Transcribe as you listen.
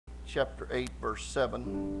chapter 8, verse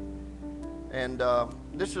 7. And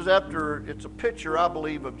this is after, it's a picture, I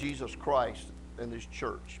believe, of Jesus Christ and his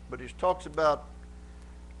church. But he talks about,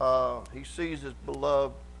 he sees his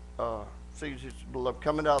beloved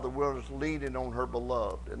coming out of the wilderness, leaning on her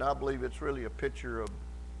beloved. And I believe it's really a picture of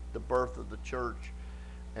the birth of the church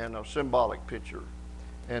and a symbolic picture.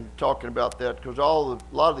 And talking about that, because a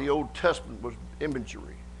lot of the Old Testament was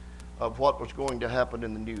imagery of what was going to happen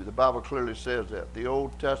in the New. The Bible clearly says that. The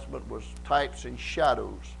Old Testament was types and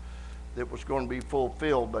shadows that was going to be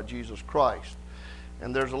fulfilled by Jesus Christ.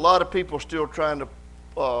 And there's a lot of people still trying to,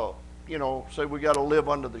 say we got to live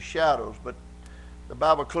under the shadows, but the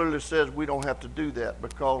Bible clearly says we don't have to do that,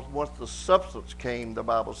 because once the substance came, the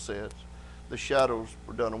Bible says, the shadows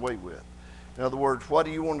were done away with. In other words, why do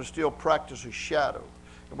you want to still practice a shadow?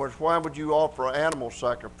 In other words, why would you offer an animal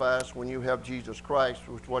sacrifice when you have Jesus Christ,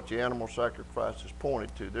 which is what the animal sacrifice is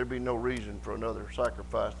pointed to? There'd be no reason for another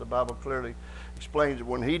sacrifice. The Bible clearly explains that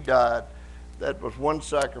when he died, that was one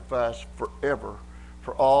sacrifice forever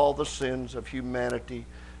for all the sins of humanity.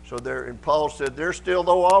 So there, and Paul said, they're still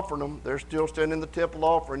though offering them, they're still standing in the temple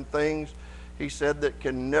offering things, he said, that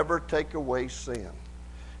can never take away sin.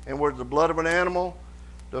 And where the blood of an animal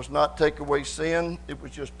does not take away sin, it was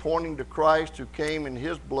just pointing to Christ, who came and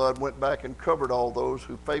his blood went back and covered all those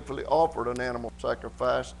who faithfully offered an animal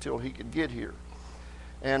sacrifice till he could get here.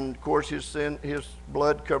 And of course his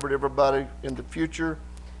blood covered everybody in the future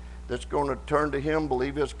that's going to turn to him,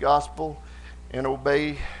 believe his gospel, and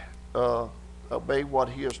obey what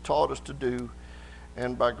he has taught us to do.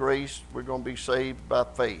 And by grace, we're going to be saved by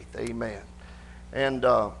faith. Amen. And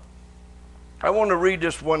I want to read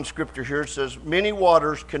this one scripture here. It says, many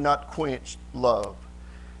waters cannot quench love,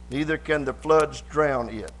 neither can the floods drown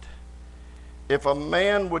it. If a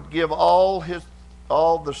man would give all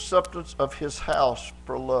the substance of his house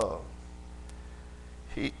for love,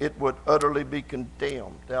 it would utterly be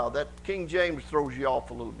condemned. Now, that King James throws you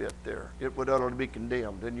off a little bit there. It would utterly be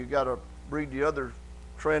condemned. And you got to read the other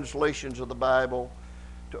translations of the Bible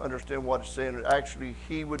to understand what it's saying. Actually,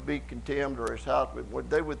 he would be condemned, or his house,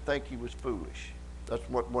 they would think he was foolish. That's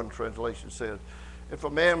what one translation says. If a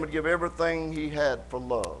man would give everything he had for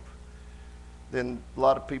love, then a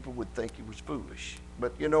lot of people would think he was foolish.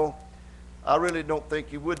 But I really don't think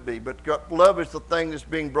he would be. But love is the thing that's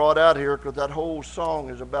being brought out here, because that whole song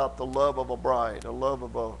is about the love of a bride, a love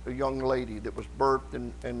of a young lady that was birthed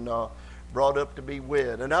and brought up to be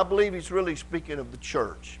wed. And I believe he's really speaking of the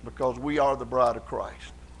church, because we are the bride of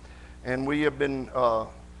Christ. And we have been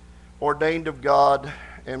ordained of God,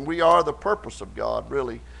 and we are the purpose of God,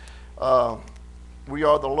 really. We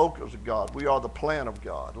are the locus of God. We are the plan of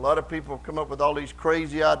God. A lot of people have come up with all these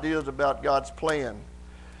crazy ideas about God's plan.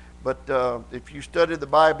 But if you study the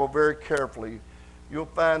Bible very carefully, you'll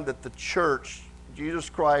find that the church, Jesus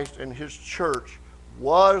Christ and his church,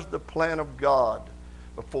 was the plan of God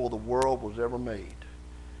before the world was ever made.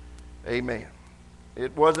 Amen.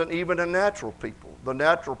 It wasn't even a natural people. The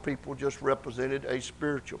natural people just represented a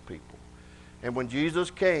spiritual people. And when Jesus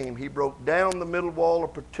came, he broke down the middle wall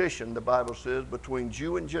of partition, the Bible says, between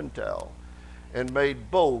Jew and Gentile, and made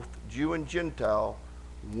both Jew and Gentile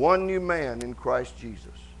one new man in Christ Jesus.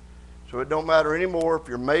 So it don't matter anymore if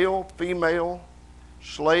you're male, female,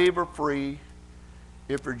 slave or free,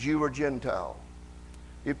 if you're Jew or Gentile.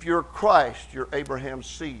 If you're Christ, you're Abraham's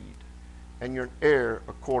seed, and you're an heir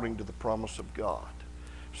according to the promise of God.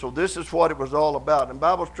 So this is what it was all about. And the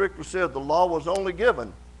Bible strictly says the law was only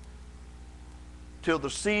given till the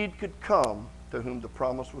seed could come to whom the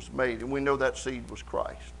promise was made. And we know that seed was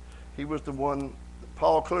Christ. He was the one,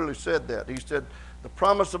 Paul clearly said that. He said the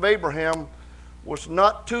promise of Abraham was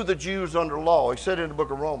not to the Jews under law. He said in the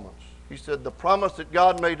book of Romans. He said the promise that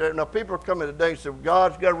God made. Now people are coming today and say,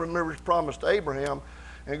 God's got to remember his promise to Abraham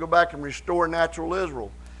and go back and restore natural Israel.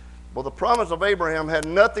 Well, the promise of Abraham had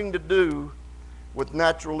nothing to do with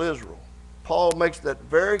natural Israel. Paul makes that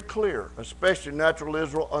very clear, especially natural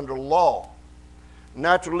Israel under law.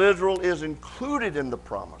 Natural Israel is included in the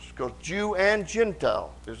promise, because Jew and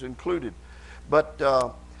Gentile is included. But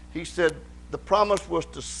he said the promise was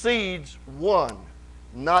to seeds one,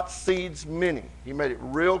 not seeds many. He made it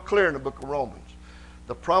real clear in the book of Romans.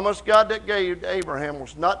 The promise God that gave to Abraham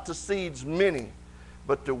was not to seeds many,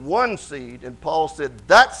 but to one seed. And Paul said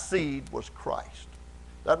that seed was Christ.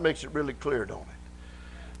 That makes it really clear, don't it?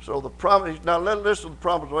 So the promise, now listen to the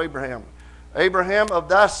promise of Abraham. Abraham, of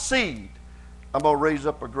thy seed, I'm going to raise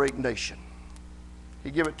up a great nation. He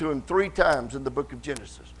gave it to him 3 times in the book of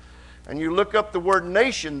Genesis. And you look up the word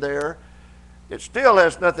nation there, it still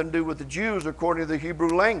has nothing to do with the Jews according to the Hebrew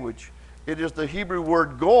language. It is the Hebrew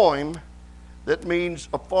word goim that means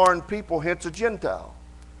a foreign people, hence a Gentile.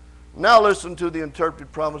 Now listen to the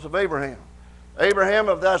interpreted promise of Abraham. Abraham,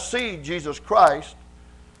 of thy seed, Jesus Christ,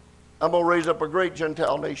 I'm going to raise up a great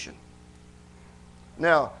Gentile nation.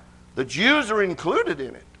 Now, the Jews are included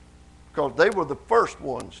in it because they were the first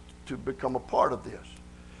ones to become a part of this.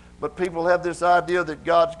 But people have this idea that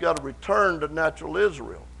God's got to return to natural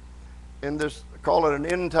Israel in this, call it an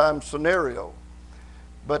end time scenario.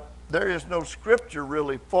 But there is no scripture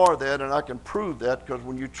really for that, and I can prove that because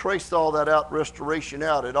when you trace all that out, restoration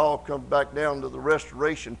out, it all comes back down to the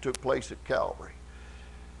restoration took place at Calvary.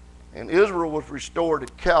 And Israel was restored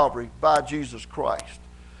at Calvary by Jesus Christ.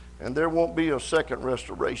 And there won't be a second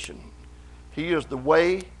restoration. He is the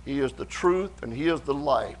way, He is the truth, and He is the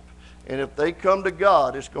life. And if they come to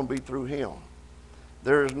God, it's going to be through Him.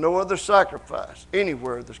 There is no other sacrifice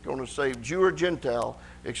anywhere that's going to save Jew or Gentile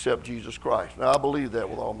except Jesus Christ. Now, I believe that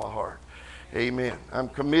with all my heart. Amen. I'm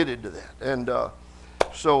committed to that. And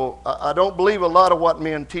so I don't believe a lot of what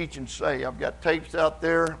men teach and say. I've got tapes out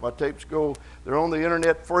there. My tapes they're on the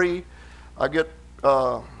internet free. I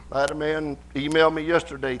had a man email me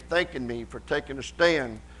yesterday thanking me for taking a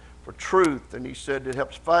stand for truth. And he said it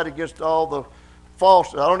helps fight against all the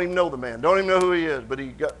false. I don't even know the man. Don't even know who he is. But he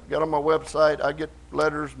got on my website. I get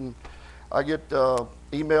letters and I get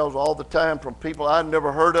emails all the time from people I've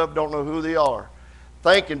never heard of, don't know who they are,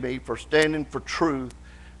 thanking me for standing for truth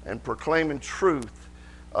and proclaiming truth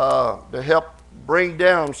to help bring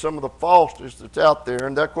down some of the falseness that's out there.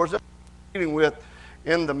 And of course, that's what I'm dealing with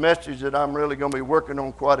in the message that I'm really going to be working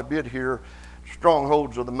on quite a bit here,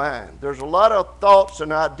 strongholds of the mind. There's a lot of thoughts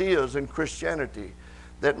and ideas in Christianity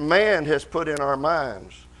that man has put in our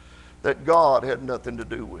minds that God had nothing to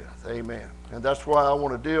do with. Amen. And that's why I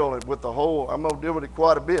want to deal with I'm going to deal with it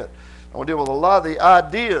quite a bit. I want to deal with a lot of the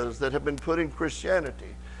ideas that have been put in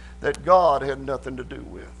Christianity that God had nothing to do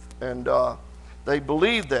with. And they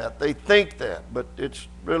believe that, they think that, but it's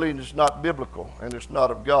not biblical and it's not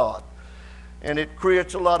of God. And it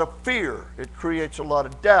creates a lot of fear. It creates a lot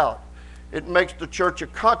of doubt. It makes the church a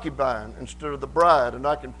concubine instead of the bride. And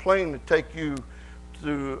I can plainly take you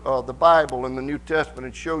to the Bible in the New Testament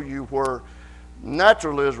and show you where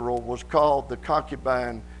natural Israel was called the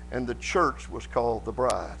concubine and the church was called the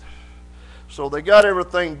bride. So they got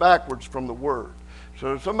everything backwards from the Word.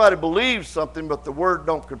 So if somebody believes something but the Word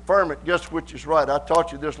don't confirm it, guess which is right? I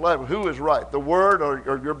taught you this last. Who is right, the Word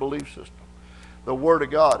or your belief system? The Word of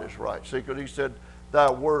God is right. See, because He said, thy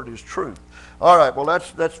word is truth. All right, well,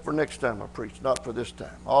 that's for next time I preach, not for this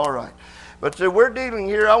time. All right. But so we're dealing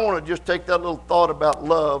here, I want to just take that little thought about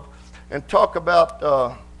love and talk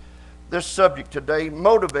about this subject today,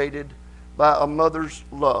 motivated by a mother's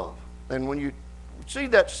love. And when you see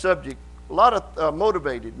that subject, a lot of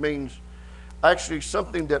motivated means actually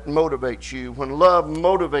something that motivates you. When love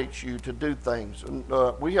motivates you to do things. And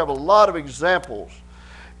we have a lot of examples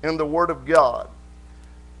in the Word of God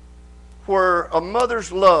where a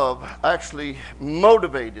mother's love actually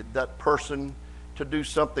motivated that person to do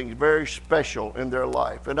something very special in their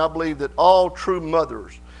life. And I believe that all true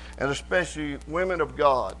mothers, and especially women of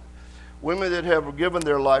God, women that have given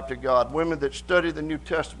their life to God, women that study the New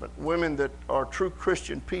Testament, women that are true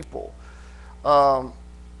Christian people,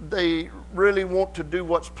 they really want to do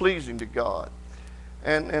what's pleasing to God.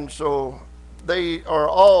 And so they are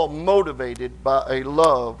all motivated by a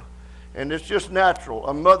love. And it's just natural.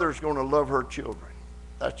 A mother's going to love her children.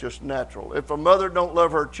 That's just natural. If a mother don't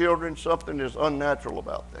love her children, something is unnatural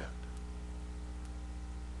about that.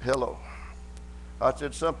 Hello. I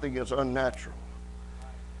said something is unnatural.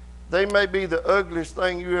 They may be the ugliest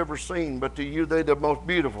thing you ever seen, but to you they're the most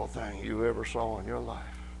beautiful thing you ever saw in your life.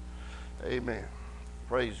 Amen.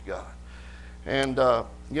 Praise God. And,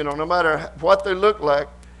 no matter what they look like,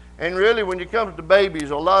 and really, when it comes to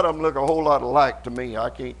babies, a lot of them look a whole lot alike to me.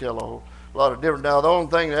 I can't tell a whole lot of difference. Now, the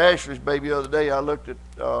only thing, Ashley's baby the other day, I looked at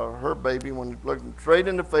her baby when looking straight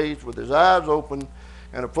in the face with his eyes open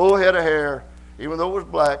and a full head of hair. Even though it was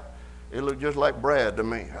black, it looked just like Brad to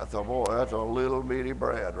me. I thought, boy, that's a little bitty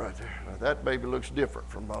Brad right there. Now, that baby looks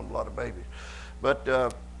different from a lot of babies.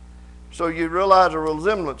 But so you realize a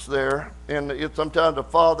resemblance there, and it's sometimes a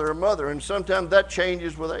father or mother, and sometimes that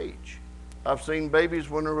changes with age. I've seen babies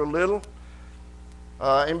when they were little.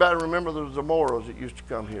 Anybody remember the Zamoras that used to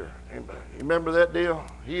come here? Anybody? You remember that deal?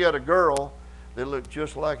 He had a girl that looked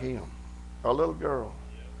just like him, a little girl.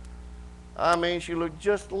 I mean, she looked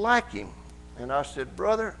just like him. And I said,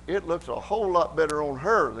 brother, it looks a whole lot better on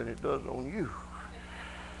her than it does on you.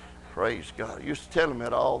 Praise God. I used to tell him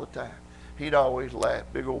that all the time. He'd always laugh,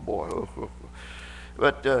 big old boy.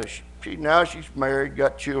 But now she's married,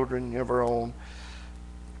 got children of her own.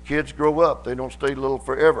 Kids grow up. They don't stay little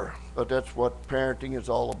forever. But that's what parenting is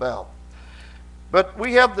all about. But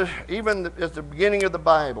we have even at the beginning of the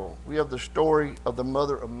Bible, we have the story of the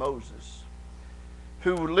mother of Moses,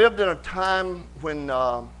 who lived in a time when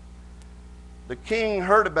the king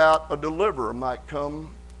heard about a deliverer might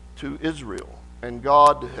come to Israel. And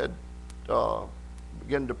God had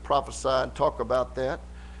begun to prophesy and talk about that.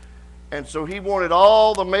 And so he wanted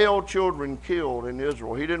all the male children killed in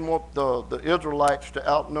Israel. He didn't want the Israelites to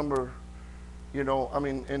outnumber,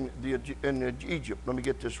 in Egypt. Let me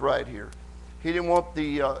get this right here. He didn't want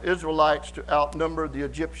the Israelites to outnumber the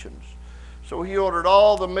Egyptians. So he ordered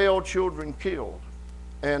all the male children killed.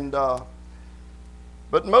 And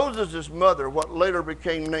but Moses' mother, what later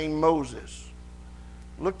became named Moses,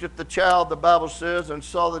 looked at the child, the Bible says, and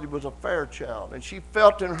saw that he was a fair child. And she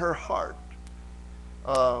felt in her heart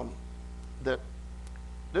that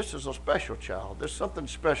this is a special child. There's something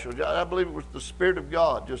special. I believe it was the Spirit of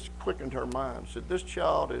God just quickened her mind. Said, this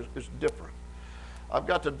child is different. I've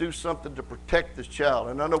got to do something to protect this child.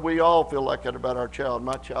 And I know we all feel like that about our child.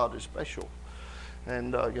 My child is special.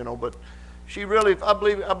 And, but she really, I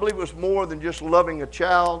believe it was more than just loving a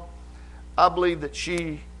child. I believe that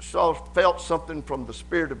she felt something from the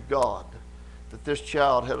Spirit of God, that this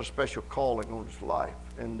child had a special calling on his life.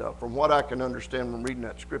 And from what I can understand from reading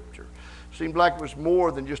that scripture, it seemed like it was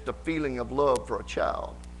more than just a feeling of love for a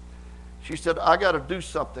child. She said, I got to do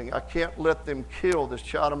something. I can't let them kill this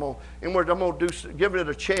child. I'm going to give it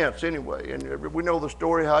a chance anyway. And we know the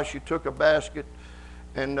story how she took a basket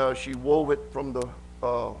and she wove it from the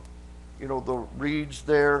reeds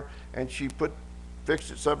there, and she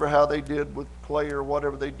fixed it somehow how they did with clay or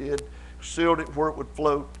whatever they did, sealed it where it would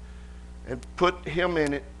float, and put him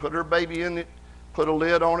in it, put her baby in it, put a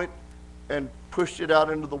lid on it, and pushed it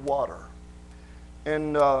out into the water.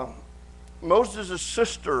 And Moses'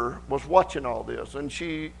 sister was watching all this, and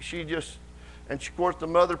of course the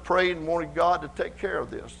mother prayed and wanted God to take care of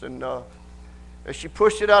this. And as she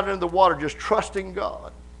pushed it out into the water, just trusting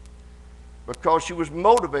God, because she was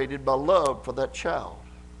motivated by love for that child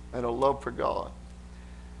and a love for God.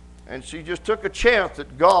 And she just took a chance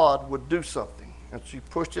that God would do something. And she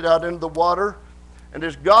pushed it out into the water, and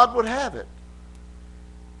as God would have it,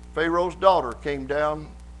 Pharaoh's daughter came down,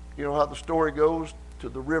 you know how the story goes, to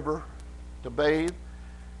the river to bathe.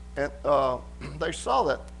 And they saw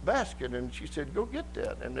that basket, and she said, go get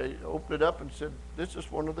that. And they opened it up and said, this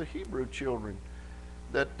is one of the Hebrew children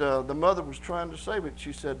that the mother was trying to save it.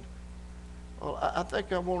 She said, well, I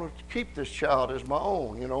think I want to keep this child as my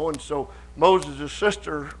own, And so Moses'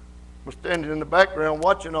 sister was standing in the background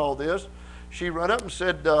watching all this. She ran up and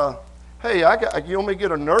said, hey, you want me to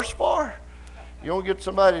get a nurse for her? You want to get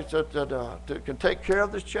somebody that can take care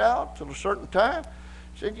of this child till a certain time?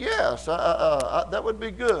 She said, yes, that would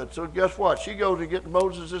be good. So guess what? She goes and gets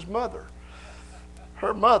Moses' mother,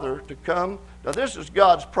 her mother, to come. Now, this is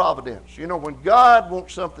God's providence. When God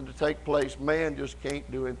wants something to take place, man just can't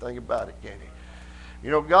do anything about it, can he?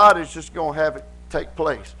 God is just going to have it take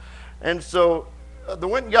place. And so they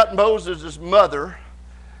went and got Moses' mother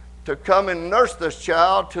to come and nurse this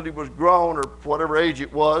child till he was grown, or whatever age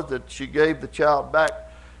it was that she gave the child back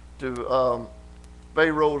to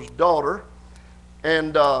Pharaoh's daughter.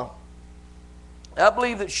 And I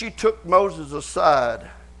believe that she took Moses aside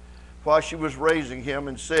while she was raising him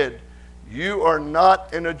and said, you are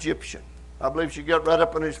not an Egyptian. I believe she got right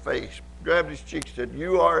up in his face, grabbed his cheek, said,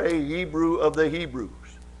 you are a Hebrew of the Hebrews.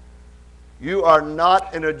 You are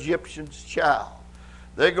not an Egyptian's child.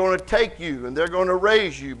 They're going to take you and they're going to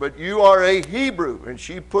raise you, but you are a Hebrew. And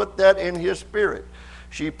she put that in his spirit.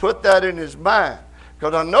 She put that in his mind.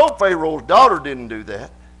 Because I know Pharaoh's daughter didn't do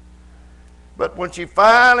that. But when she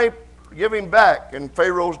finally gave him back, and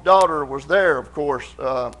Pharaoh's daughter was there, of course,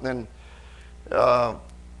 the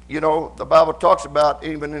Bible talks about,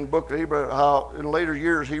 even in the book of Hebrew, how in later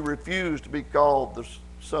years he refused to be called the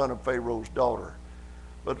son of Pharaoh's daughter,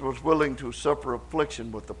 but was willing to suffer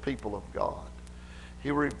affliction with the people of God.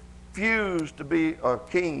 He refused to be a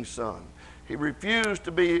king's son. He refused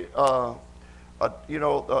to be,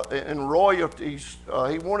 in royalties.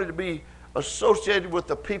 He wanted to be associated with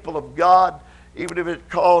the people of God, even if it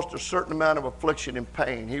caused a certain amount of affliction and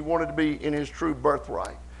pain. He wanted to be in his true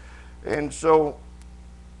birthright. And so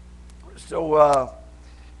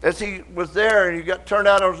as he was there and he got turned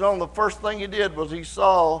out on his own, the first thing he did was he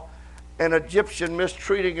saw an Egyptian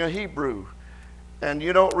mistreating a Hebrew. And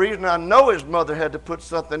the reason I know his mother had to put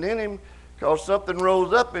something in him, because something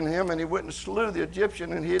rose up in him and he went and slew the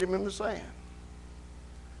Egyptian and hid him in the sand.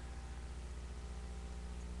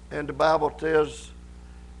 And the Bible says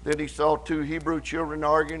that he saw two Hebrew children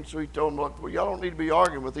arguing, so he told them, look, well, y'all don't need to be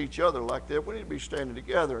arguing with each other like that. We need to be standing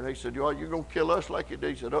together. And they said, you're going to kill us like you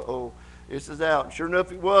did. He said, uh-oh, this is out. And sure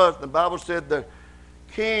enough, it was. The Bible said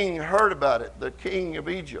king heard about it, the king of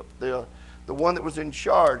Egypt, the one that was in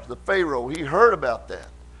charge, the Pharaoh, he heard about that.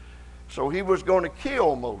 So he was going to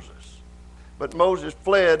kill Moses. But Moses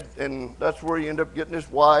fled, and that's where he ended up getting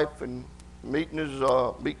his wife and meeting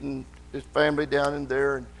his family down in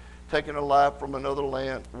there and taking a wife from another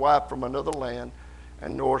land.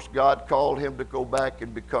 And of course, God called him to go back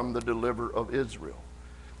and become the deliverer of Israel.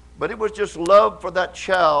 But it was just love for that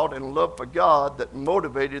child and love for God that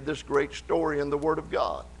motivated this great story in the Word of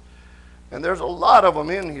God. And there's a lot of them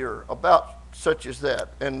in here about such as that.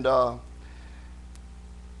 And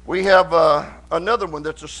we have another one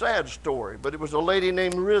that's a sad story, but it was a lady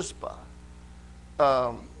named Rizpah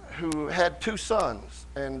who had 2 sons.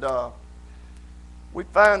 And we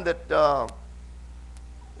find that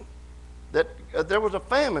there was a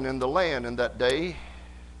famine in the land in that day.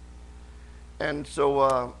 And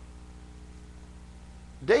so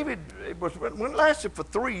David, it lasted for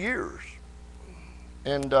 3 years.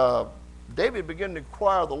 And David began to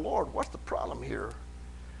inquire of the Lord, what's the problem here?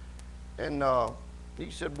 And he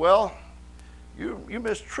said, well, you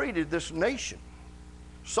mistreated this nation.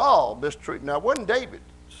 Saul mistreated. Now, it wasn't David.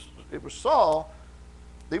 It was Saul,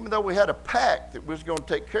 even though we had a pact that was going to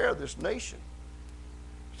take care of this nation.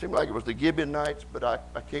 It seemed like it was the Gibeonites, but I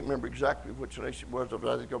can't remember exactly which nation it was.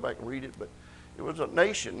 I had to go back and read it. But it was a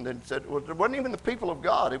nation that said, well, it wasn't even the people of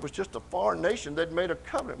God. It was just a foreign nation they'd made a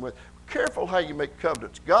covenant with. Careful how you make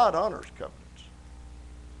covenants. God honors covenants.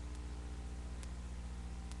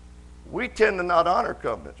 We tend to not honor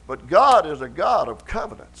covenants, but God is a God of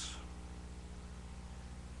covenants.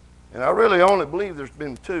 And I really only believe there's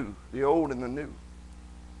been 2, the Old and the New.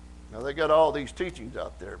 Now, they got all these teachings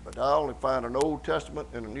out there, but I only find an Old Testament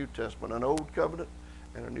and a New Testament, an Old Covenant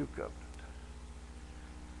and a New Covenant.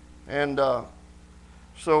 And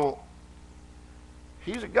so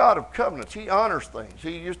he's a God of covenants. He honors things.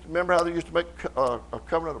 Remember how they used to make a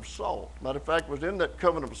covenant of salt. Matter of fact, it was in that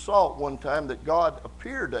covenant of salt one time that God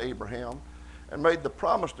appeared to Abraham and made the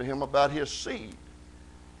promise to him about his seed.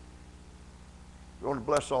 He's going to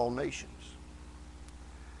bless all nations.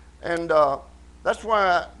 And that's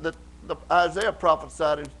why the Isaiah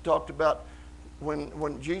prophesied and talked about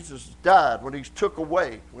when Jesus died, when he's took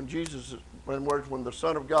away, when the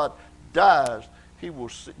Son of God dies, he will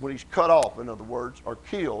see, when he's cut off, in other words, or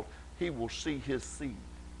killed, he will see his seed.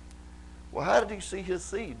 Well, how did he see his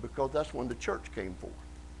seed? Because that's when the church came forth.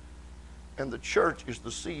 And the church is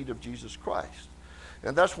the seed of Jesus Christ.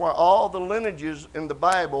 And that's why all the lineages in the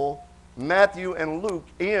Bible, Matthew and Luke,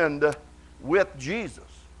 end with Jesus.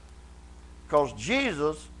 Because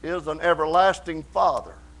Jesus is an everlasting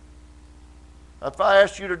Father. If I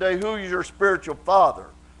ask you today, who is your spiritual father?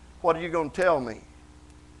 What are you going to tell me?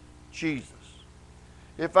 Jesus.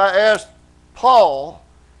 If I asked Paul,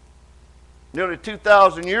 nearly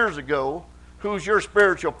 2,000 years ago, who's your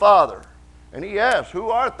spiritual father? And he asked, who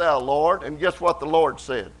art thou, Lord? And guess what the Lord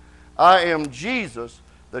said? I am Jesus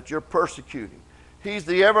that you're persecuting. He's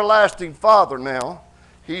the everlasting Father now.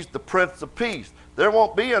 He's the Prince of Peace. There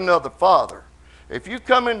won't be another Father. If you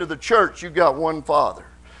come into the church, you've got one Father.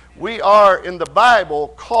 We are, in the Bible,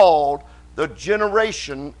 called the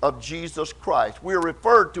generation of Jesus Christ. We are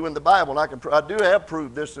referred to in the Bible, and I do have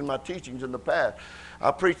proved this in my teachings in the past.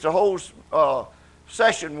 I preached a whole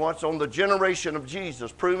session once on the generation of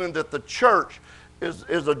Jesus, proving that the church is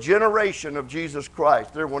a generation of Jesus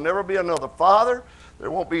Christ. There will never be another Father. There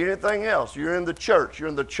won't be anything else. You're in the church. You're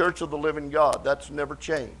in the church of the living God. That's never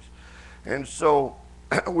changed. And so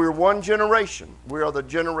we're one generation. We are the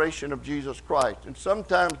generation of Jesus Christ. And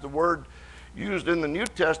sometimes the word used in the New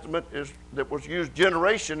Testament that was used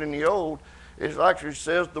generation in the Old, it actually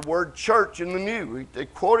says the word church in the New. They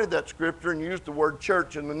quoted that scripture and used the word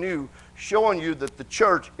church in the New, showing you that the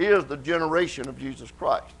church is the generation of Jesus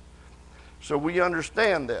Christ. So we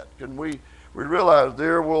understand that, and we realize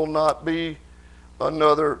there will not be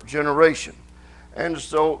another generation. And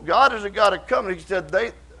so God is a God of covenant.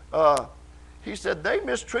 He said they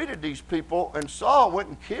mistreated these people, and Saul went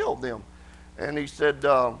and killed them. And he said,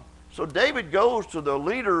 so David goes to the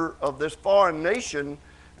leader of this foreign nation,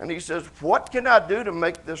 and he says, what can I do to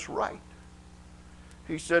make this right?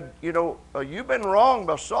 He said, you've been wronged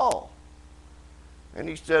by Saul. And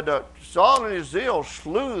he said, Saul in his zeal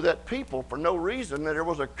slew that people for no reason, and there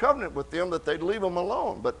was a covenant with them that they'd leave him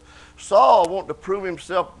alone. But Saul wanted to prove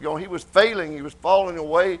himself, he was failing, he was falling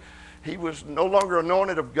away, he was no longer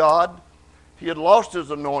anointed of God, he had lost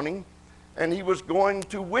his anointing, and he was going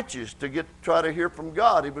to witches to try to hear from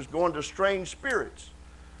God. He was going to strange spirits.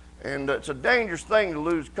 And it's a dangerous thing to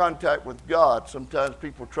lose contact with God. Sometimes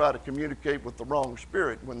people try to communicate with the wrong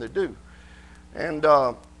spirit when they do. And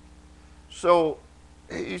so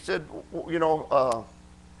he said,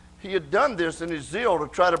 he had done this in his zeal to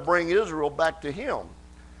try to bring Israel back to him.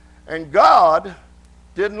 And God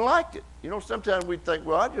didn't like it. You know, sometimes we think,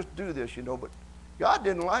 well, I just do this, you know, but God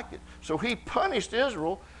didn't like it. So he punished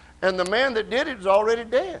Israel, and the man that did it is already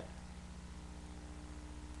dead.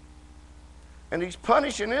 And he's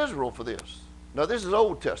punishing Israel for this. Now, this is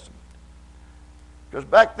Old Testament. Because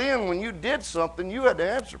back then, when you did something, you had to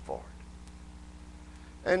answer for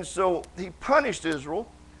it. And so he punished Israel,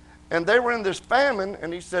 and they were in this famine,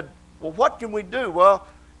 and he said, well, what can we do? Well,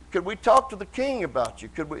 could we talk to the king about you?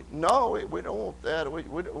 Could we? No, we don't want that. We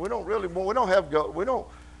don't really want, we don't have gold. We don't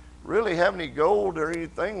really have any gold or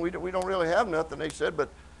anything. We don't really have nothing, they said. But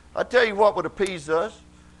I tell you what would appease us.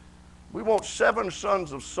 We want 7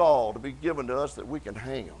 sons of Saul to be given to us that we can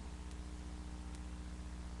hang them.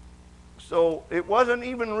 So it wasn't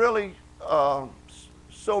even really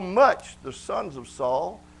so much the sons of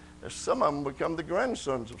Saul as some of them become the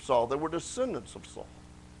grandsons of Saul. They were descendants of Saul.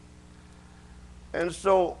 And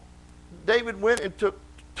so David went and took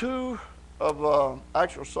 2 of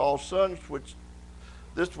actual Saul's sons, which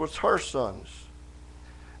this was her sons.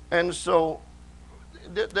 And so,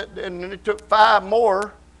 and then he took 5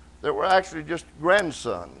 more that were actually just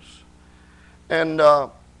grandsons. And 2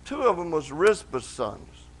 of them was Rizpah's sons.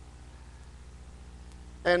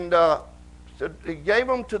 And so he gave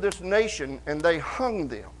them to this nation, and they hung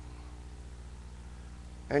them.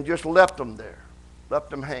 And just left them there, left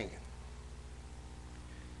them hanging.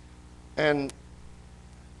 And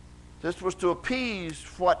this was to appease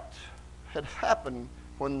what had happened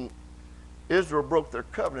when Israel broke their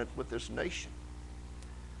covenant with this nation.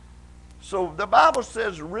 So the Bible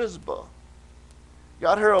says Rizpah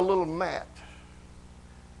got her a little mat,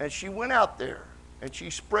 and she went out there, and she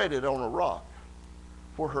spread it on a rock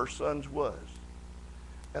where her sons was.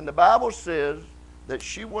 And the Bible says that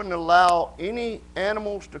she wouldn't allow any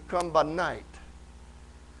animals to come by night,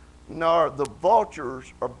 nor the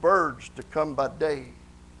vultures or birds to come by day.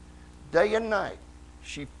 Day and night,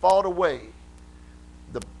 she fought away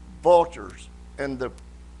the vultures and the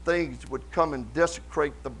things would come and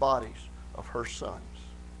desecrate the bodies of her sons.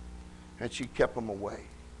 And she kept them away.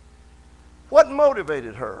 What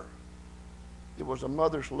motivated her? It was a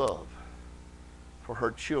mother's love for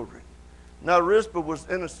her children. Now, Rizpah was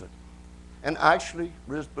innocent. And actually,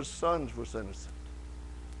 Rizpah's sons was innocent.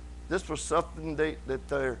 This was something that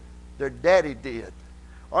their daddy did.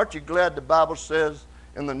 Aren't you glad the Bible says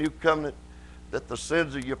in the New Covenant that the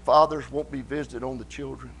sins of your fathers won't be visited on the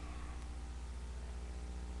children?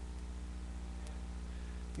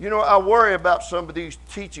 You know, I worry about some of these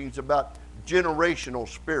teachings about generational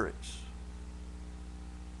spirits.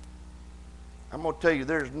 I'm going to tell you,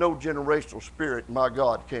 there's no generational spirit my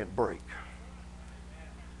God can't break.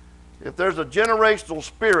 If there's a generational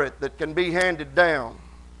spirit that can be handed down,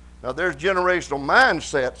 now there's generational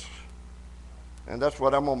mindsets, and that's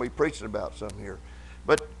what I'm going to be preaching about some here.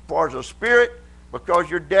 But as far as a spirit, because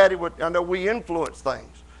your daddy would, I know we influence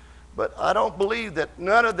things, but I don't believe that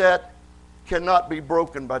none of that cannot be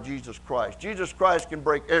broken by Jesus Christ. Jesus Christ can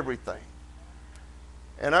break everything.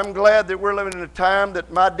 And I'm glad that we're living in a time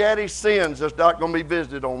that my daddy's sins is not going to be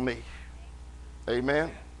visited on me. Amen.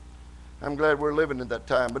 I'm glad we're living in that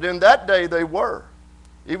time. But in that day, they were,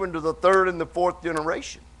 even to the 3rd and the 4th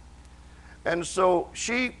generation. And so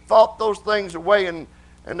she fought those things away, and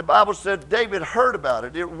the Bible said David heard about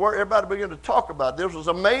it. Everybody began to talk about it. This was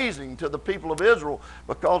amazing to the people of Israel,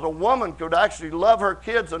 because a woman could actually love her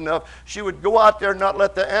kids enough, she would go out there and not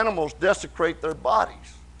let the animals desecrate their bodies.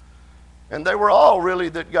 And they were all really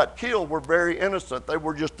that got killed were very innocent. They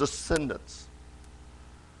were just descendants.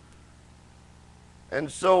 And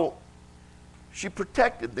so she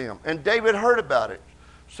protected them. And David heard about it.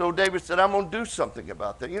 So David said, I'm going to do something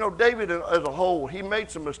about that. You know, David as a whole, he made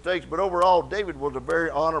some mistakes, but overall, David was a very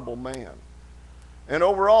honorable man. And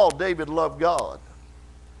overall, David loved God.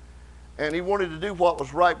 And he wanted to do what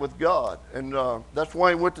was right with God. And that's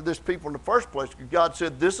why he went to this people in the first place. Because God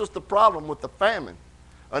said, this is the problem with the famine.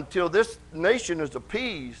 Until this nation is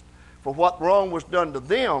appeased for what wrong was done to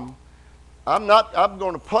them, I'm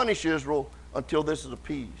going to punish Israel until this is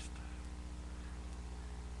appeased.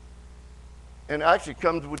 And it actually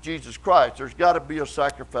comes with Jesus Christ. There's got to be a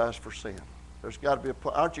sacrifice for sin. There's got to be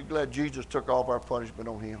aren't you glad Jesus took all of our punishment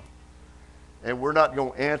on him? And we're not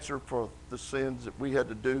going to answer for the sins that we had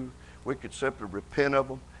to do. We could simply repent of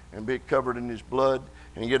them and be covered in his blood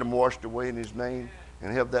and get them washed away in his name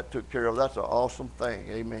and have that took care of. That's an awesome thing.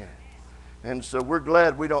 Amen. And so we're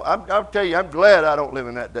glad we don't. I'll tell you, I'm glad I don't live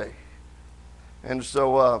in that day. And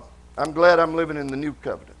so I'm glad I'm living in the new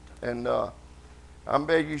covenant. And I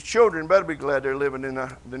bet your children better be glad they're living in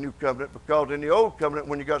the new covenant, because in the old covenant,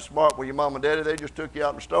 when you got smart with your mom and daddy, they just took you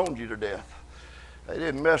out and stoned you to death. They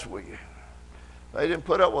didn't mess with you. They didn't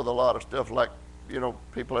put up with a lot of stuff like,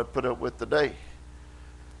 people have put up with today.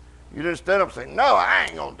 You didn't stand up and say, no, I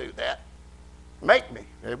ain't going to do that. Make me.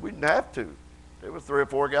 We didn't have to. There were 3 or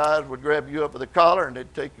 4 guys would grab you up with a collar and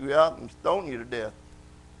they'd take you out and stone you to death.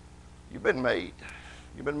 You've been made.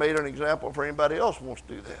 You've been made an example for anybody else who wants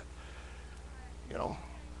to do that.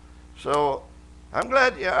 So I'm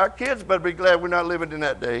glad, our kids better be glad we're not living in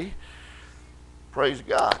that day. Praise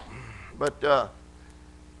God. But,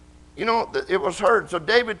 it was heard. So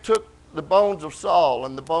David took the bones of Saul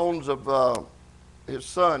and the bones of his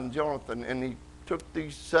son, Jonathan, and he took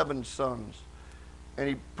these 7 sons and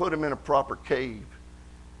he put them in a proper cave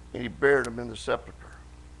and he buried them in the sepulcher.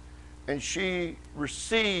 And she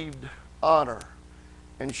received honor.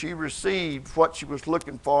 And she received what she was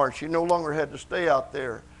looking for. She no longer had to stay out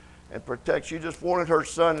there and protect. She just wanted her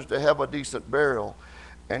sons to have a decent burial.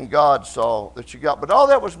 And God saw that she got. But all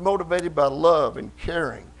that was motivated by love and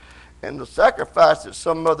caring. And the sacrifice that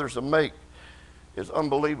some mothers will make is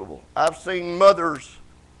unbelievable. I've seen mothers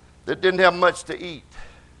that didn't have much to eat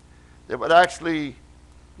that would actually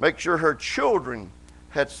make sure her children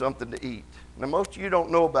had something to eat. Now, most of you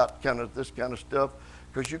don't know about this kind of stuff,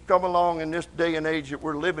 because you come along in this day and age that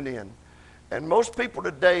we're living in. And most people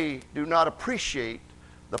today do not appreciate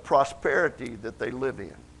the prosperity that they live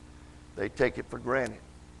in. They take it for granted.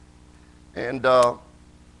 And,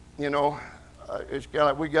 it's kind of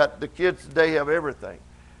like we got, the kids today have everything.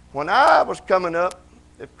 When I was coming up,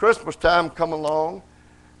 if Christmas time come along,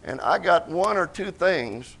 and I got 1 or 2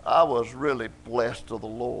 things, I was really blessed to the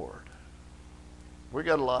Lord. We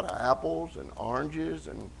got a lot of apples and oranges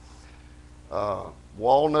and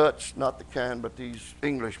walnuts, not the kind, but these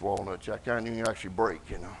English walnuts, that kind you can actually break,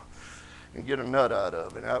 and get a nut out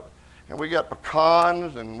of it. And we got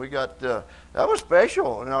pecans, and we got, that was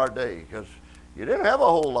special in our day, because you didn't have a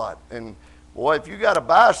whole lot. And boy, if you got a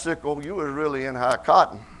bicycle, you was really in high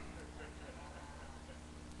cotton.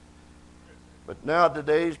 But now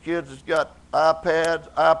today's kids has got iPads,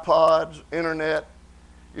 iPods, internet.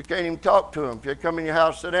 You can't even talk to them. If you come in your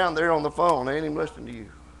house, sit down, they're on the phone. They ain't even listening to you.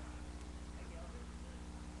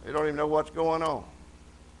 They don't even know what's going on.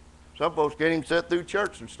 Some folks can't even sit through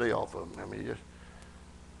church and stay off of them.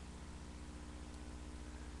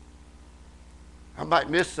 I might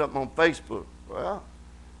miss something on Facebook. Well,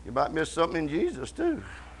 you might miss something in Jesus too.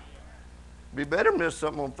 It'd be better miss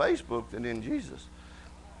something on Facebook than in Jesus.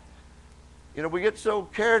 We get so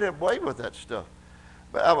carried away with that stuff.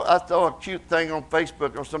 But I saw a cute thing on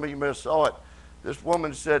Facebook, or some of you may have saw it. This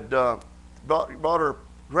woman said, bought her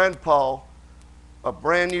grandpa a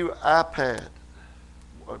brand new iPad,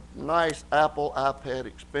 a nice Apple iPad,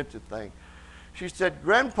 expensive thing. She said,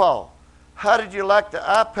 Grandpa, how did you like the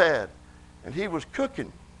iPad? And he was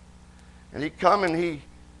cooking. And he come and he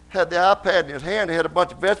had the iPad in his hand. He had a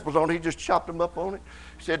bunch of vegetables on it. He just chopped them up on it.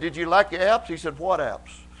 He said, did you like the apps? He said, what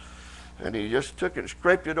apps? And he just took it and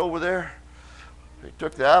scraped it over there. He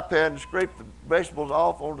took the iPad and scraped the vegetables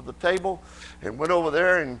off onto the table and went over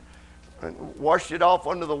there and washed it off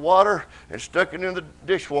under the water and stuck it in the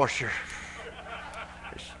dishwasher.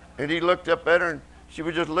 And he looked up at her and she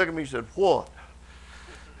was just looking at me and said, what?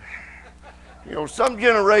 Some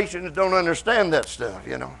generations don't understand that stuff,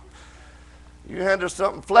 You hand us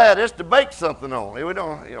something flat, it's to bake something on. We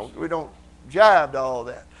don't jive to all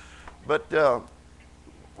that. But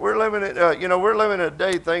we're living in a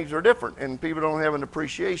day things are different, and people don't have an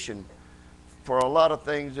appreciation for a lot of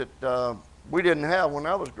things that we didn't have when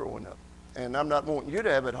I was growing up. And I'm not wanting you to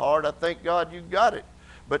have it hard. I thank God you got it.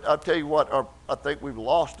 But I'll tell you what, I think we've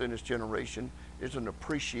lost in this generation is an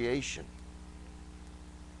appreciation.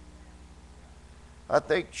 I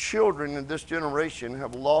think children in this generation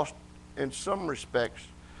have lost, in some respects,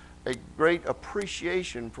 a great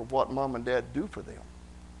appreciation for what mom and dad do for them.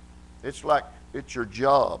 It's like it's your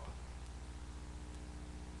job.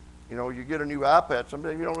 You get a new iPad,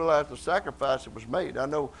 sometimes you don't realize the sacrifice that was made. I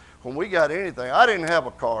know when we got anything, I didn't have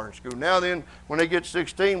a car in school. Now then, when they get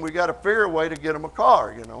 16, we got to figure a way to get them a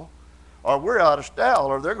car, Or we're out of style,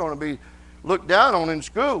 or they're going to be looked down on in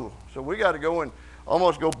school. So we got to go and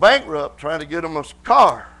almost go bankrupt trying to get them a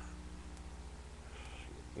car.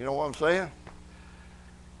 You know what I'm saying?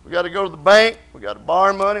 We got to go to the bank. We got to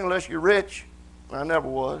borrow money unless you're rich. I never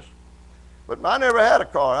was. But I never had a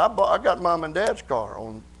car. I got mom and dad's car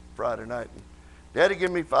on Friday night. And Daddy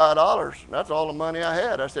gave me $5. That's all the money I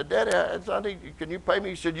had. I said, Daddy, can you pay me?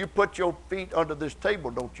 He said, you put your feet under this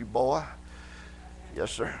table, don't you, boy?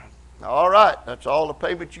 Yes, sir. All right. That's all the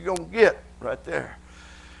payment you're going to get right there.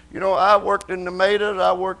 You know, I worked in the tomatoes.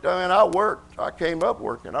 I came up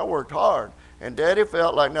working. I worked hard. And Daddy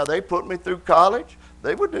felt like, now they put me through college.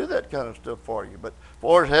 They would do that kind of stuff for you. But as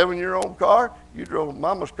far as having your own car, you drove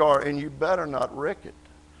Mama's car, and you better not wreck it.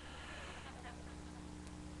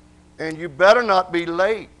 And you better not be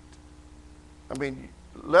late. I mean,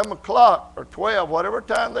 11 o'clock or 12, whatever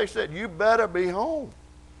time they said, you better be home.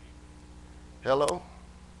 Hello?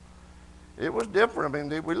 It was different. I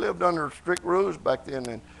mean, we lived under strict rules back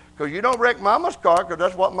then. Because you don't wreck Mama's car, because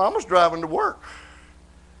that's what Mama's driving to work.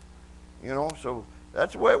 You know, so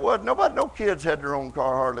that's the way it was. No kids had their own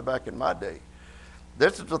car hardly back in my day.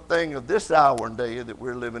 This is the thing of this hour and day that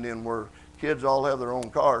we're living in, where kids all have their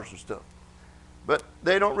own cars and stuff. But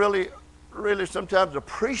they don't really sometimes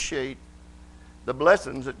appreciate the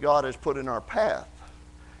blessings that God has put in our path.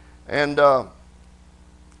 And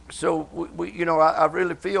so we you know, I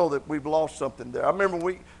really feel that we've lost something there. I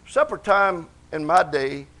remember supper time in my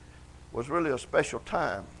day was really a special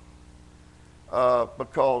time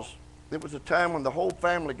because it was a time when the whole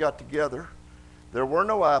family got together. There were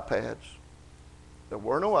no iPads. There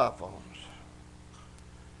were no iPhones.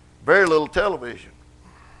 Very little television.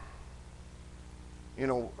 You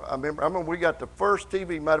know, I remember we got the first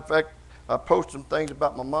TV. Matter of fact, I posted some things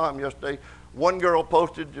about my mom yesterday. One girl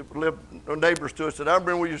posted, lived neighbors to us, said, I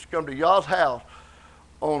remember we used to come to y'all's house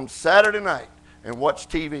on Saturday night and watch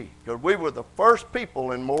TV, because we were the first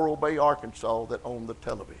people in Morro Bay, Arkansas that owned the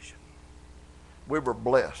television. We were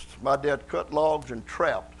blessed. My dad cut logs and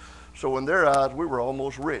trapped, so in their eyes, we were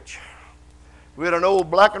almost rich. We had an old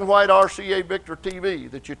black and white RCA Victor TV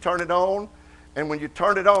that you turn it on, and when you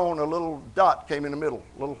turned it on, a little dot came in the middle.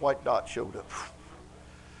 A little white dot showed up.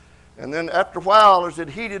 And then after a while, as it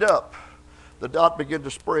heated up, the dot began to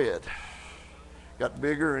spread. Got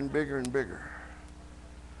bigger and bigger and bigger.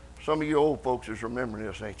 Some of you old folks is remembering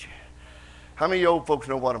this, ain't you? How many of you old folks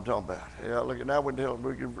know what I'm talking about? Yeah, look at now we're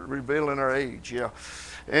revealing our age, yeah.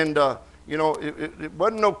 And, you know, it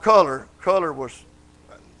wasn't no color. Color was,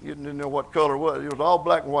 you didn't know what color was. It was all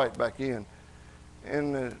black and white back in.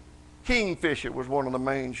 And Kingfisher was one of the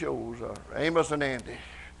main shows, Amos and Andy,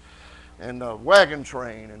 and Wagon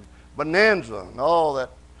Train, and Bonanza, and all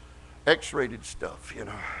that X-rated stuff, you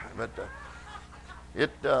know. But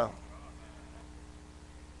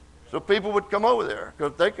so people would come over there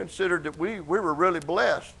because they considered that we were really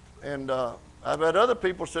blessed. And I've had other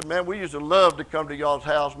people said, man, we used to love to come to y'all's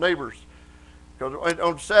house, neighbors, because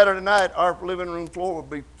on Saturday night, our living room floor would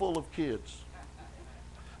be full of kids.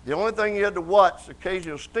 The only thing you had to watch,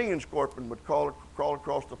 occasionally a stinging scorpion would crawl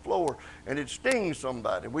across the floor, and it'd sting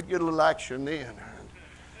somebody. We'd get a little action then.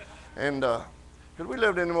 And because we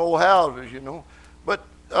lived in them old houses, you know. But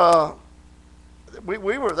they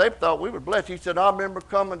thought we were blessed. He said, I remember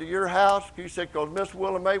coming to your house. He said, because Miss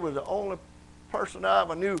Willa Mae was the only person I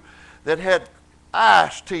ever knew that had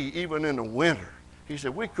iced tea even in the winter. He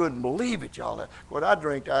said, we couldn't believe it, y'all. Well, I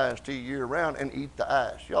drink iced tea year round and eat the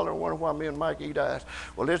ice. Y'all ever wonder why me and Mike eat ice?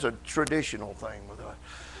 Well, it's a traditional thing with us.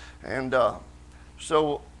 And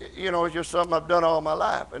so, you know, it's just something I've done all my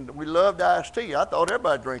life. And we loved iced tea. I thought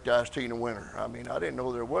everybody drank iced tea in the winter. I mean, I didn't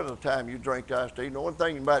know there was a time you drank iced tea. The one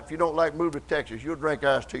thing about it, if you don't like moving to Texas, you'll drink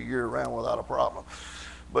iced tea year round without a problem.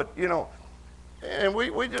 But, you know, and we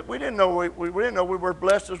didn't know we didn't know we were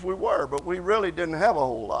blessed as we were, but we really didn't have a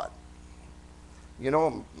whole lot. You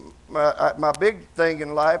know, my big thing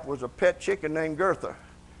in life was a pet chicken named Gertha,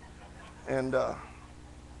 and a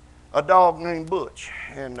dog named Butch.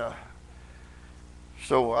 And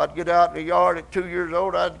so I'd get out in the yard at 2 years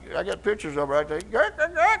old. I got pictures of her. I'd say,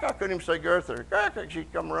 Gertha, Gertha. I couldn't even say Gertha. Gertha.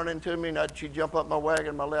 She'd come running to me, and she'd jump up my wagon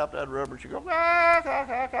in my lap. I'd rub her. She'd go,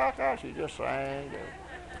 Gertha. She just sang.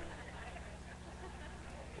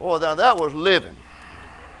 Boy, now that was living.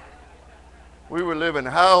 We were living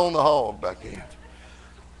high on the hog back then.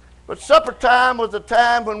 But supper time was a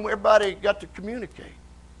time when everybody got to communicate.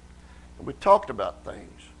 And we talked about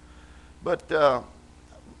things. But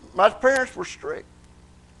my parents were strict.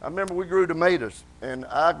 I remember we grew tomatoes, and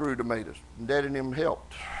I grew tomatoes, and Daddy and them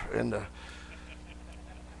helped. And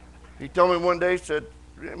he told me one day, he said,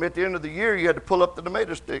 at the end of the year, you had to pull up the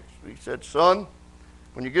tomato sticks. He said, son,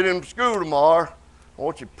 when you get into school tomorrow, I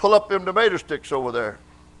want you to pull up them tomato sticks over there.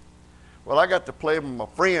 Well, I got to play with my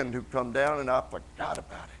friend who come down, and I forgot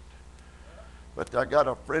about it. But I got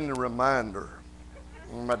a friendly reminder.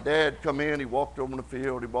 When my dad come in, he walked over in the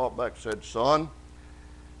field, he walked back and said, son,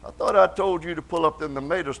 I thought I told you to pull up them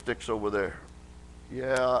tomato sticks over there.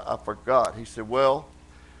 Yeah, I forgot. He said, well,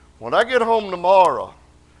 when I get home tomorrow,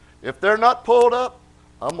 if they're not pulled up,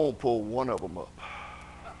 I'm going to pull one of them up.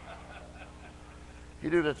 He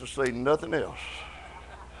didn't have to say nothing else.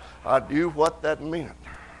 I knew what that meant.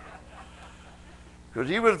 Because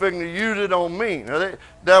he was going to use it on me.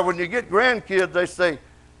 Now, when you get grandkids, they say,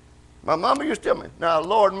 my mama used to tell me, now,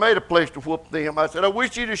 Lord made a place to whoop them. I said, I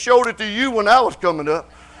wish he'd have showed it to you when I was coming up.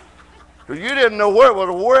 Because you didn't know where it was.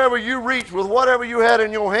 Wherever you reached with whatever you had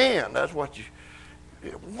in your hand, that's what you,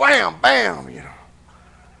 wham, bam, you know.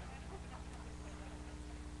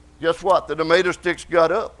 Guess what? The tomato sticks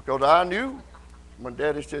got up because I knew when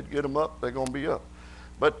Daddy said get them up, they're going to be up.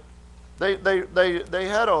 But they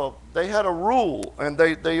had a rule, and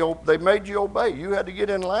they made you obey. You had to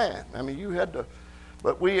get in line. I mean, you had to.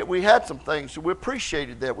 But we had some things, so we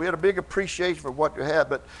appreciated that. We had a big appreciation for what you had,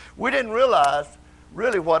 but we didn't realize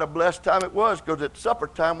really what a blessed time it was, because at supper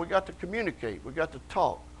time we got to communicate. We got to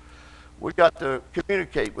talk. We got to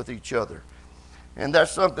communicate with each other. And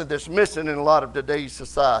that's something that's missing in a lot of today's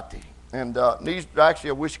society. And actually,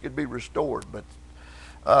 I wish it could be restored. But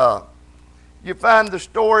you find the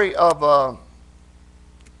story of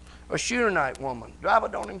a Shunammite woman. Driver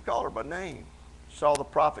don't even call her by name. Saw the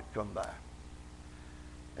prophet come by.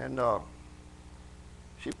 And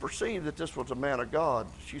she perceived that this was a man of God.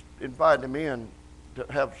 She invited him in to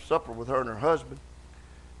have supper with her and her husband.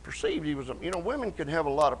 Perceived he was, women can have a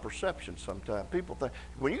lot of perception sometimes. People think,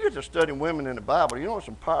 when you get to studying women in the Bible, you know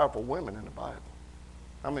some powerful women in the Bible.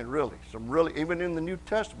 I mean, really, even in the New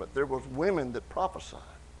Testament, there was women that prophesied.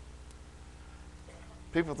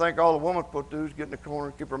 People think all the woman's supposed to do is get in the corner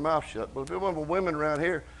and keep her mouth shut. But if there weren't women around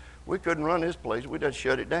here, we couldn't run this place. We'd have to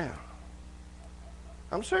shut it down.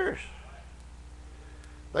 I'm serious.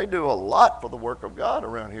 They do a lot for the work of God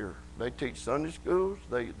around here. They teach Sunday schools.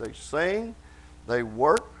 They sing. They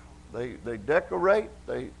work. They decorate.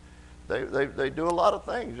 They do a lot of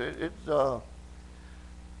things. That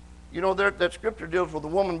scripture deals with the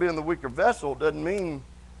woman being the weaker vessel. Doesn't mean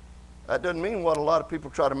what a lot of people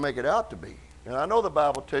try to make it out to be. And I know the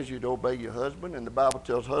Bible tells you to obey your husband, and the Bible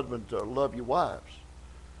tells husbands to love your wives.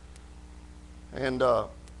 And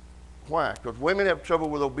why? Because women have trouble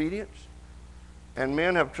with obedience, and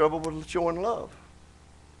men have trouble with showing love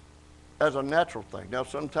as a natural thing. Now,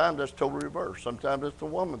 sometimes that's totally reversed. Sometimes it's the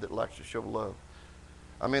woman that likes to show love.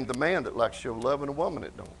 I mean, the man that likes to show love and the woman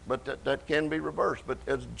that don't. But that can be reversed. But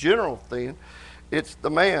as a general thing, it's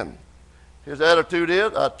the man. His attitude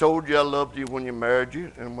is, I told you I loved you when you married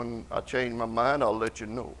you, and when I change my mind, I'll let you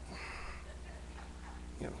know.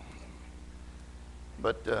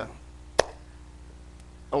 But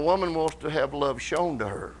a woman wants to have love shown to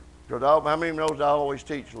her. Because how many knows I always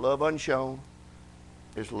teach, love unshown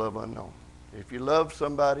is love unknown. If you love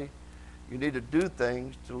somebody, you need to do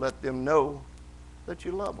things to let them know that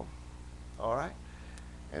you love them. All right?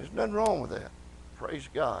 And there's nothing wrong with that. Praise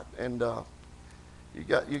God. And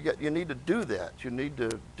you need to do that. You need to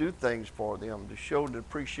do things for them to show an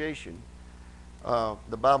appreciation.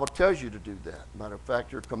 The Bible tells you to do that. Matter of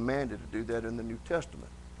fact, you're commanded to do that in the New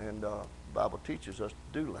Testament. And the Bible teaches us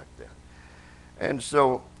to do like that. And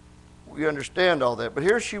so we understand all that. But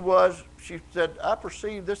here she was. She said, I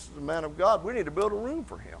perceive this is a man of God. We need to build a room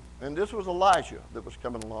for him. And this was Elijah that was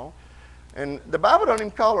coming along. And the Bible doesn't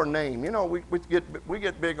even call her name. We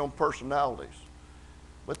get big on personalities.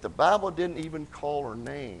 But the Bible didn't even call her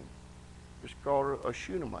name. Just called her a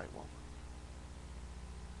Shunammite woman.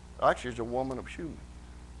 Actually, she's a woman of Shunem.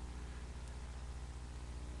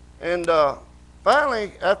 And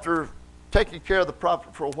finally, after taking care of the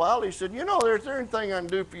prophet for a while, he said, is there anything I can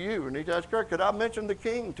do for you? And he asked her, could I mention the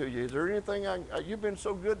king to you? Is there anything you've been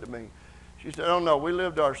so good to me. She said, oh, no, we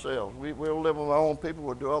lived ourselves. We'll live with our own people.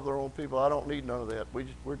 We'll do other own people. I don't need none of that.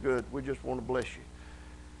 We're good. We just want to bless you.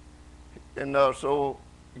 And so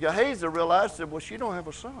Gehazi realized, said, well, she don't have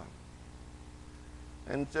a son.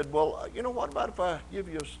 And said, well, what about if I give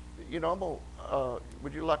you,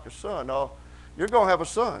 would you like a son? Oh, you're going to have a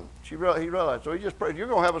son. He realized. So he just prayed, you're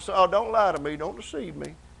going to have a son. Oh, don't lie to me. Don't deceive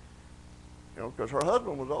me. Because her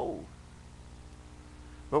husband was old.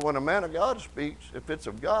 But when a man of God speaks, if it's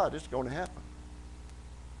of God, it's going to happen.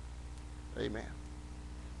 Amen.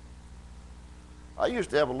 I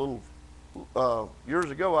used to have a little, years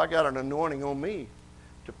ago, I got an anointing on me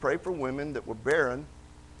to pray for women that were barren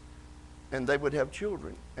and they would have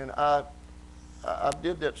children. And I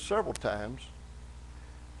did that several times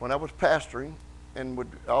when I was pastoring and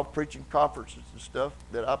I was preaching conferences and stuff,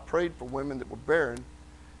 that I prayed for women that were barren.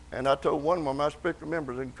 And I told one of my spiritual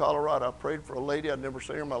members in Colorado, I prayed for a lady I'd never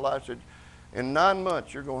seen her in my life. I said, in 9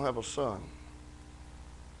 months, you're going to have a son.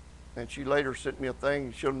 And she later sent me a thing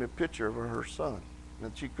and showed me a picture of her son,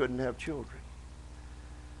 and she couldn't have children.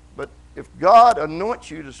 But if God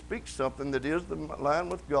anoints you to speak something that is the line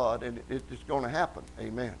with God, and it's going to happen.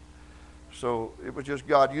 Amen. So it was just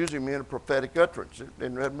God using me in a prophetic utterance. It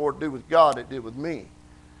had more to do with God than it did with me.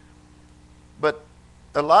 But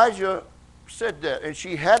Elijah said that, and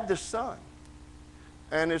she had this son.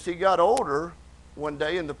 And as he got older, one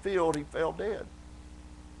day in the field, he fell dead.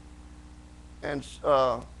 And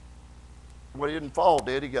well, he didn't fall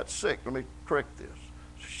dead, he got sick. Let me correct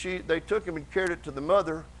this. They took him and carried it to the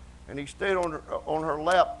mother, and he stayed on her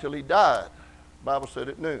lap till he died. The Bible said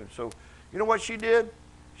at noon. So you know what she did?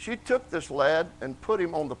 She took this lad and put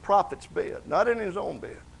him on the prophet's bed, not in his own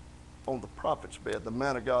bed, on the prophet's bed, the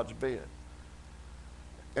man of God's bed.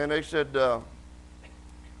 And they said,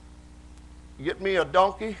 get me a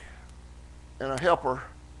donkey and a helper.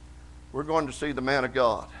 We're going to see the man of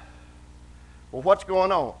God. Well, what's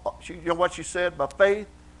going on? You know what she said? By faith,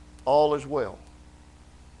 all is well.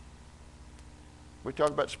 We talk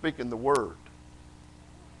about speaking the word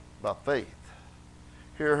by faith.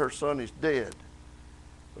 Here her son is dead,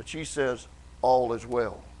 but she says all is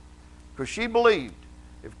well. Because she believed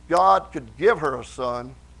if God could give her a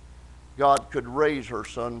son, God could raise her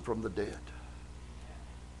son from the dead.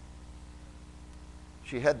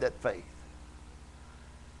 She had that faith.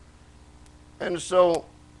 And so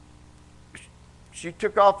she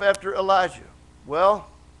took off after Elijah. Well,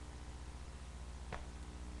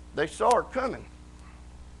 they saw her coming.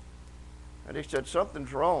 And he said,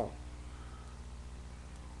 something's wrong.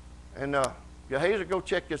 And Gehazi, go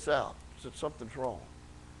check this out. He said, something's wrong.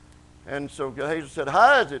 And so Gehazi said,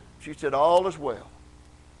 how is it? She said, all is well.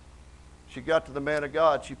 She got to the man of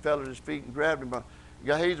God. She fell at his feet and grabbed him.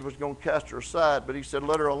 Gehazi was going to cast her aside, but he said,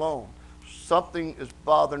 let her alone. Something is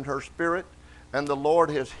bothering her spirit, and the Lord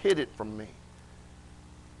has hid it from me.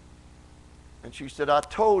 And she said, I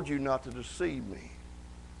told you not to deceive me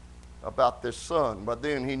about this son. But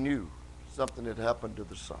then he knew something had happened to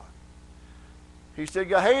the son. He said,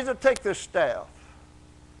 Gehazi, take this staff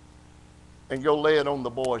and go lay it on the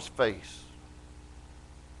boy's face.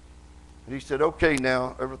 And he said, okay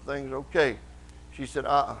now, everything's okay. She said,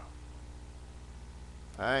 I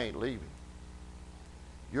ain't leaving.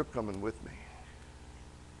 You're coming with me.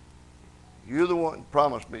 You're the one who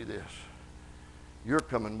promised me this. You're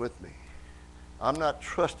coming with me. I'm not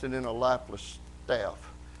trusting in a lifeless staff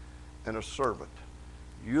and a servant.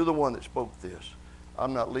 You're the one that spoke this.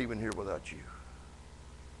 I'm not leaving here without you.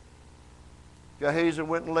 Gehazi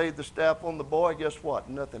went and laid the staff on the boy. Guess what?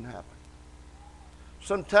 Nothing happened.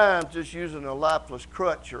 Sometimes just using a lifeless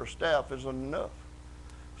crutch or a staff isn't enough.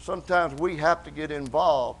 Sometimes we have to get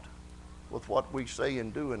involved with what we say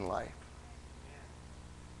and do in life.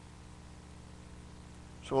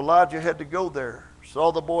 So Elijah had to go there.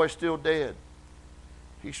 Saw the boy still dead.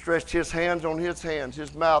 He stretched his hands on his hands,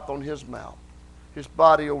 his mouth on his mouth, his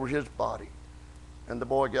body over his body, and the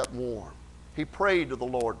boy got warm. He prayed to the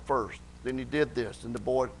Lord first. Then he did this, and the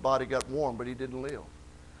boy's body got warm, but he didn't live.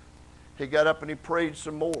 He got up and he prayed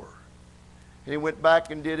some more. And he went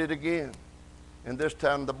back and did it again. And this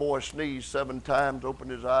time the boy sneezed 7 times,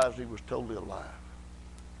 opened his eyes, he was totally alive.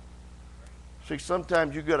 See,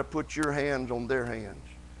 sometimes you got to put your hands on their hands.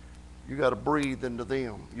 You got to breathe into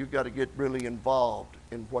them. You got to get really involved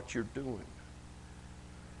in what you're doing.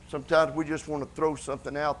 Sometimes we just want to throw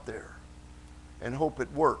something out there and hope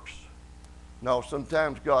it works. No,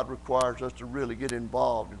 sometimes God requires us to really get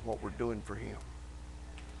involved in what we're doing for Him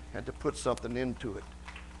and to put something into it,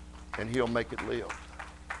 and He'll make it live.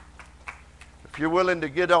 If you're willing to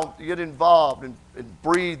get involved and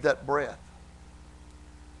breathe that breath.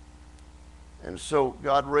 And so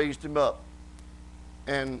God raised him up,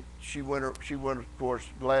 and she went, of course,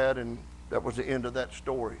 glad, and that was the end of that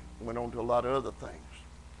story. Went on to a lot of other things.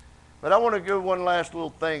 But I want to go one last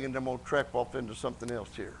little thing, and then I'm going to track off into something else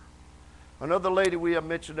here. Another lady we have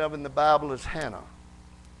mentioned of in the Bible is Hannah.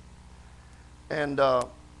 And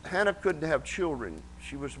Hannah couldn't have children.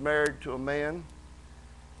 She was married to a man,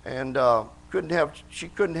 and she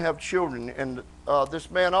couldn't have children. And this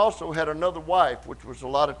man also had another wife, which was a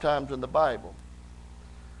lot of times in the Bible.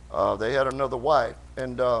 They had another wife.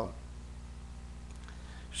 And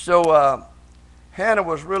so Hannah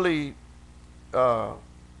was really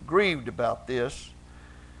grieved about this.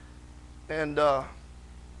 And the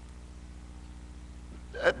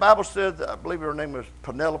Bible said, I believe her name was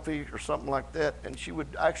Penelope or something like that, and she would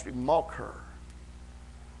actually mock her.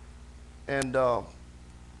 And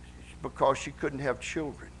because she couldn't have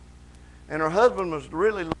children. And her husband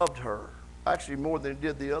really loved her, actually more than he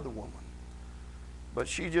did the other woman. But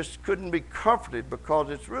she just couldn't be comforted because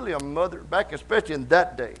it's really a mother, back especially in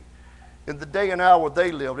that day, in the day and hour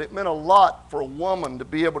they lived, it meant a lot for a woman to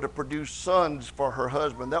be able to produce sons for her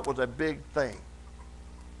husband. That was a big thing.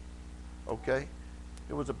 Okay?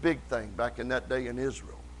 It was a big thing back in that day in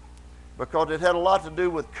Israel. Because it had a lot to do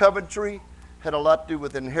with coventry, had a lot to do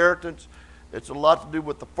with inheritance. It's a lot to do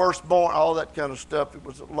with the firstborn, all that kind of stuff. It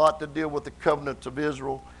was a lot to deal with the covenants of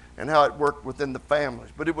Israel and how it worked within the families.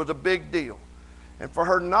 But it was a big deal. And for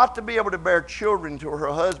her not to be able to bear children to her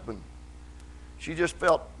husband, she just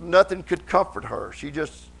felt nothing could comfort her.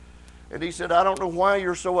 And he said, I don't know why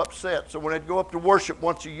you're so upset. So when they'd go up to worship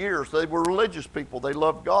once a year, so they were religious people, they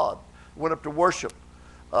loved God, went up to worship.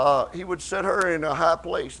 He would set her in a high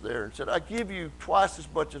place there and said, I give you twice as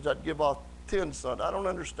much as I'd give off 10 sons. I don't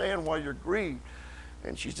understand why you're grieved.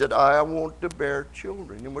 And she said, I want to bear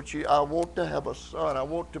children. And I want to have a son. I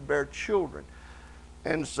want to bear children.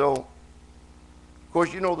 And so, of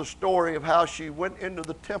course, you know the story of how she went into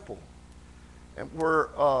the temple and where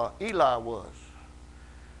Eli was.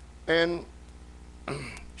 And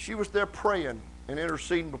she was there praying and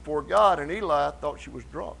interceding before God. And Eli thought she was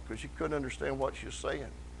drunk because she couldn't understand what she was saying.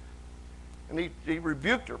 And he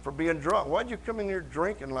rebuked her for being drunk. Why'd you come in here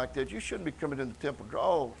drinking like that? You shouldn't be coming in the temple.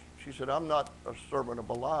 Oh, she said, I'm not a servant of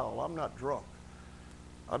Belial. I'm not drunk.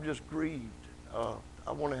 I'm just grieved.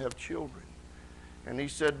 I want to have children. And he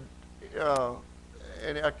said,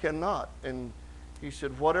 and I cannot. And he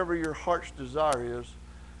said, whatever your heart's desire is,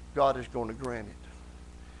 God is going to grant it.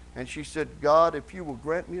 And she said, God, if you will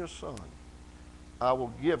grant me a son, I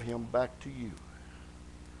will give him back to you.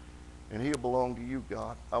 And he'll belong to you,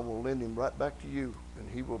 God. I will lend him right back to you, and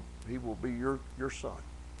he will be your son.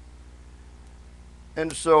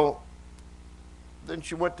 And so then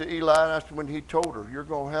she went to Eli, and after when he told her, you're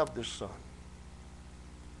going to have this son.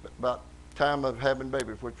 About time of having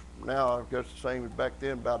babies, which now I guess the same as back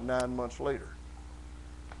then, about 9 months later.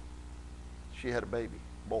 She had a baby,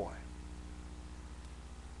 boy,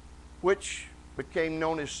 which became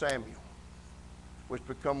known as Samuel, which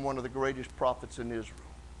became one of the greatest prophets in Israel.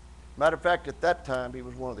 Matter of fact, at that time, he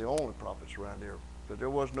was one of the only prophets around there. But there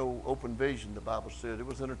was no open vision, the Bible said. It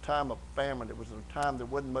was in a time of famine. It was in a time there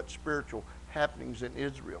wasn't much spiritual happenings in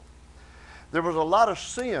Israel. There was a lot of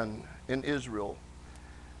sin in Israel.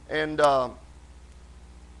 And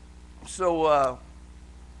so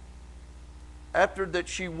after that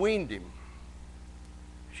she weaned him,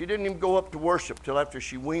 she didn't even go up to worship till after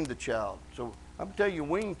she weaned the child. So I'm telling you,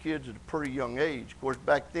 wean kids at a pretty young age. Of course,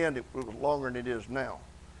 back then it was longer than it is now.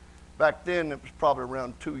 Back then, it was probably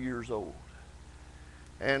around 2 years old.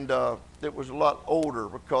 And it was a lot older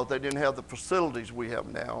because they didn't have the facilities we have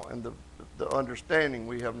now and the understanding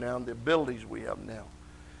we have now and the abilities we have now.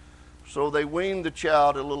 So they weaned the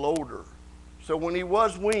child a little older. So when he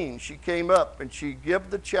was weaned, she came up and she gave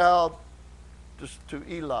the child to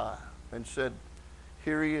Eli and said,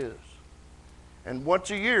 here he is. And once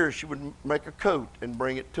a year, she would make a coat and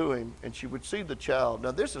bring it to him, and she would see the child. Now,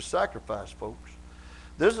 this is sacrifice, folks.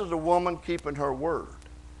 This is a woman keeping her word.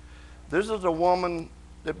 This is a woman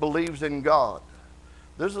that believes in God.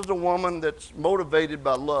 This is a woman that's motivated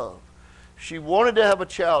by love. She wanted to have a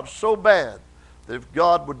child so bad that if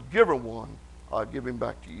God would give her one, I'd give him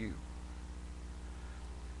back to you.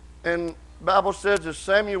 And the Bible says as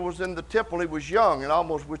Samuel was in the temple, he was young, and I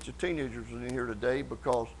almost wish the teenagers were in here today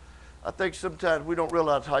because I think sometimes we don't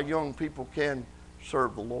realize how young people can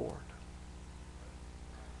serve the Lord.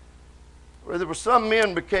 There were some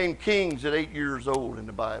men became kings at 8 years old in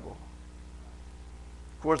the Bible.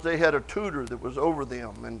 Of course, they had a tutor that was over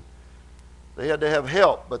them, and they had to have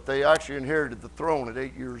help, but they actually inherited the throne at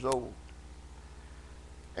 8 years old.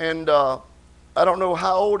 And I don't know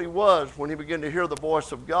how old he was when he began to hear the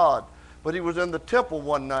voice of God, but he was in the temple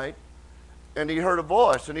one night, and he heard a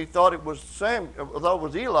voice, and he thought it was thought it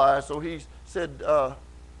was Eli, so he said,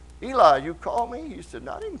 Eli, you call me? He said,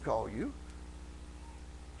 no, I didn't call you.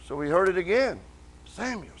 So he heard it again.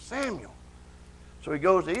 Samuel, Samuel. So he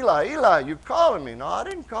goes to Eli. Eli, you calling me? No, I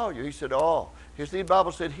didn't call you. He said, oh. The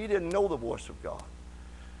Bible said he didn't know the voice of God.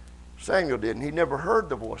 Samuel didn't. He never heard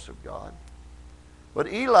the voice of God.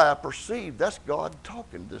 But Eli perceived that's God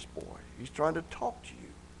talking to this boy. He's trying to talk to you.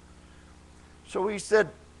 So he said,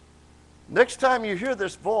 next time you hear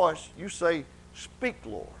this voice, you say, speak,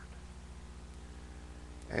 Lord.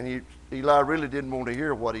 And Eli really didn't want to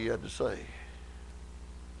hear what he had to say.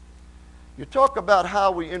 You talk about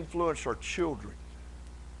how we influence our children.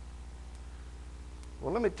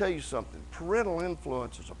 Well, let me tell you something. Parental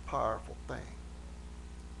influence is a powerful thing.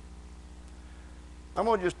 I'm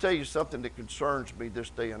going to just tell you something that concerns me this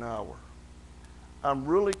day and hour. I'm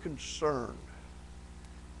really concerned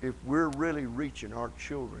if we're really reaching our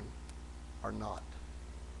children or not.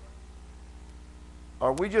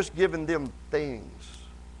 Are we just giving them things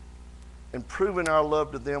and proving our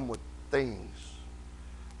love to them with things?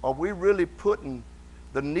 Are we really putting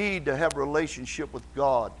the need to have a relationship with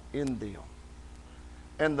God in them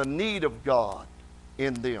and the need of God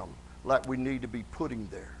in them like we need to be putting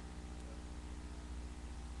there?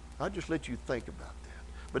 I just let you think about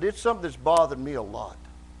that. But it's something that's bothered me a lot.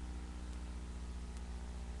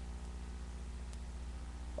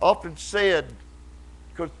 Often said,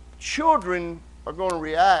 because children are going to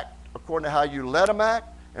react according to how you let them act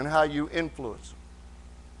and how you influence them.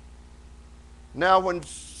 Now, when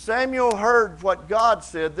Samuel heard what God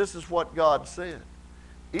said, this is what God said.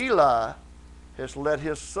 Eli has let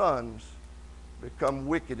his sons become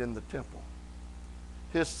wicked in the temple.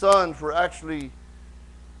 His sons were actually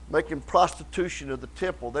making prostitution of the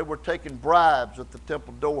temple. They were taking bribes at the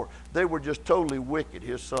temple door. They were just totally wicked,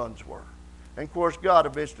 his sons were. And of course, God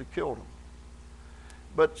eventually killed them.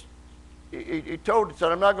 But he told him,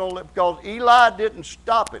 said, I'm not going to let, because Eli didn't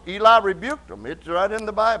stop it. Eli rebuked them. It's right in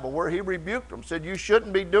the Bible where he rebuked them. Said, you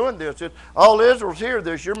shouldn't be doing this. All Israel's hear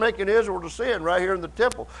this. You're making Israel to sin right here in the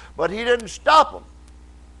temple. But he didn't stop them.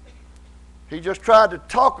 He just tried to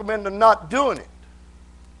talk them into not doing it.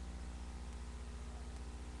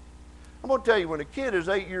 I'm going to tell you, when a kid is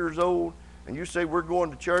 8 years old and you say, we're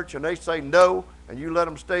going to church, and they say no, and you let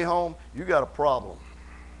them stay home, you got a problem.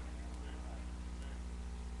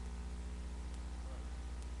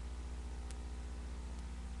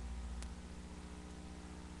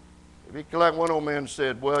 Like one old man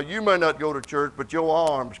said, well, you may not go to church, but your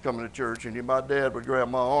arm's coming to church. And my dad would grab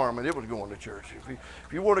my arm, and it was going to church.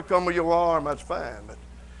 If you want to come with your arm, that's fine, but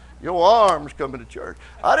your arm's coming to church.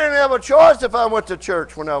 I didn't have a choice if I went to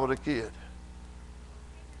church when I was a kid.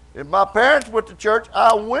 If my parents went to church,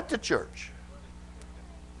 I went to church.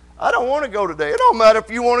 I don't want to go today. It don't matter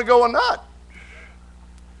if you want to go or not.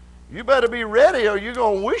 You better be ready, or you're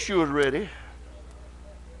going to wish you was ready,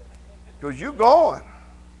 because you're going.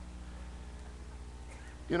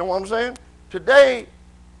 You know what I'm saying? Today,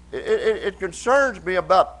 it concerns me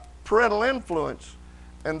about parental influence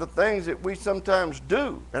and the things that we sometimes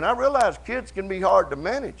do. And I realize kids can be hard to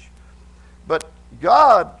manage. But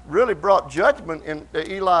God really brought judgment into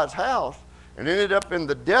Eli's house and ended up in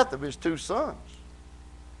the death of his two sons.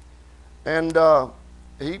 And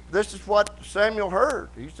this is what Samuel heard.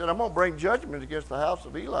 He said, I'm going to bring judgment against the house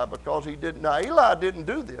of Eli because he didn't. Now, Eli didn't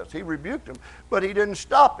do this. He rebuked him, but he didn't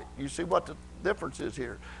stop it. You see what the difference is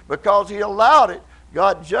here. Because he allowed it,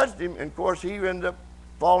 God judged him, and of course he ended up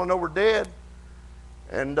falling over dead,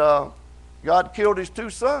 and God killed his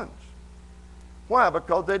two sons. Why?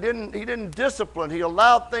 Because he didn't discipline. He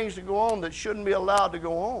allowed things to go on that shouldn't be allowed to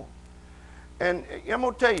go on. And I'm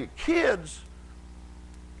going to tell you, kids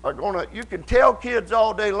are going to, you can tell kids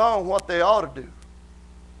all day long what they ought to do,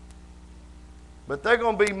 but they're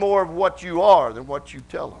going to be more of what you are than what you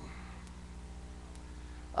tell them.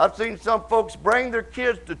 I've seen some folks bring their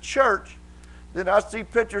kids to church, then I see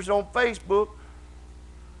pictures on Facebook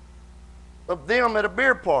of them at a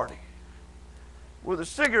beer party with a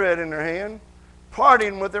cigarette in their hand,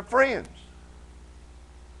 partying with their friends.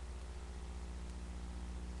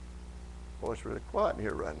 Boy, it's really quiet in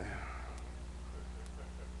here right now.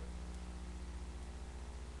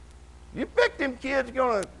 You pick them kids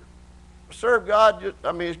going to serve God.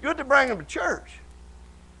 It's good to bring them to church.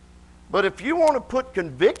 But if you want to put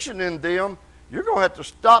conviction in them, you're going to have to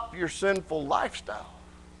stop your sinful lifestyle.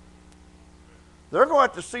 They're going to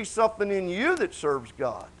have to see something in you that serves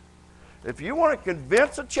God. If you want to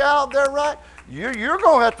convince a child they're right, you're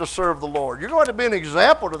going to have to serve the Lord. You're going to be an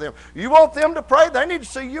example to them. You want them to pray, they need to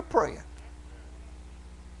see you praying.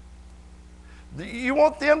 You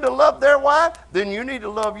want them to love their wife, then you need to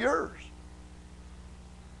love yours.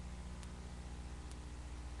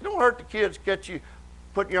 It don't hurt the kids catch you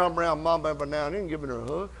putting your arm around mom every now and then, giving her a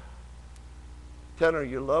hug, telling her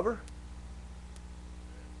you love her.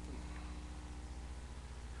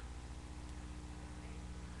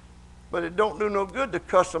 But it don't do no good to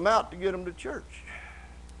cuss them out to get them to church,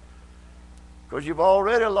 because you've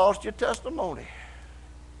already lost your testimony.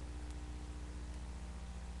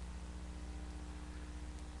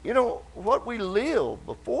 You know, what we live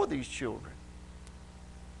before these children.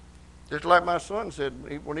 Just like my son said,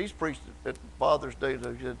 when he's preached at Father's Day, he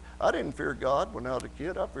said, I didn't fear God when I was a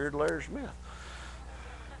kid. I feared Larry Smith.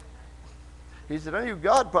 He said, I knew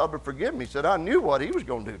God probably forgive me. He said, I knew what he was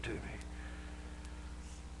going to do to me.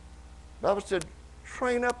 The Bible said,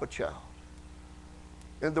 train up a child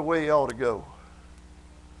in the way he ought to go.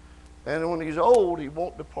 And when he's old, he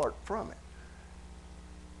won't depart from it.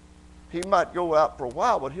 He might go out for a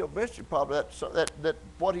while, but he'll eventually probably, that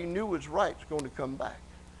what he knew was right is going to come back.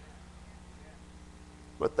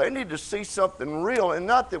 But they need to see something real, and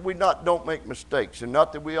not that we don't make mistakes, and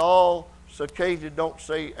not that we all occasionally don't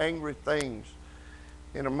say angry things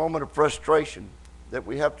in a moment of frustration that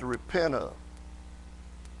we have to repent of.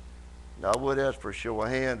 Now, I would ask for a show of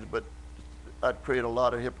hands, but I'd create a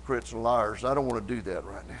lot of hypocrites and liars. I don't want to do that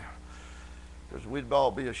right now, because we'd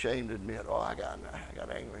all be ashamed to admit, oh, I got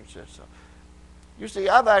angry and said something. You see,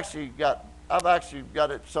 I've actually got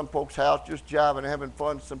at some folks' house just jiving and having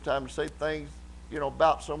fun sometimes, say things,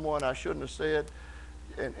 about someone I shouldn't have said,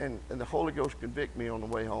 and the Holy Ghost convict me on the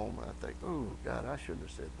way home. And I think, oh, God, I shouldn't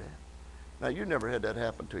have said that. Now, you never had that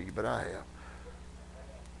happen to you, but I have.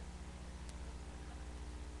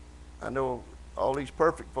 I know all these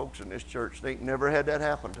perfect folks in this church, they ain't never had that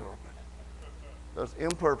happen to them. Those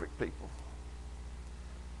imperfect people.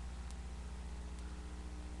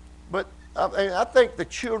 But I think the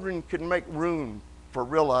children can make room for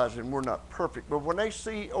realizing we're not perfect. But when they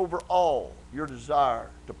see overall your desire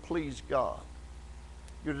to please God,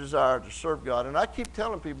 your desire to serve God, and I keep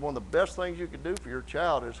telling people one of the best things you can do for your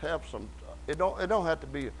child is have some. It don't have to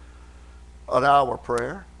be an hour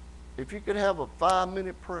prayer. If you could have a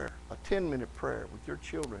 5-minute prayer, a 10-minute prayer with your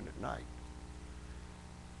children at night,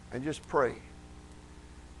 and just pray,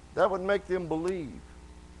 that would make them believe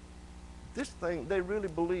this thing. They really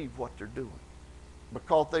believe what they're doing,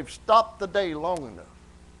 because they've stopped the day long enough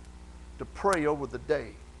to pray over the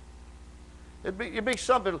day. It'd be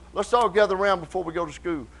something. Let's all gather around before we go to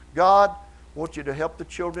school. God, I want you to help the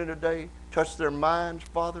children today, touch their minds,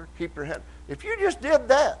 Father, keep their hand. If you just did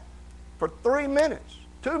that for 3 minutes,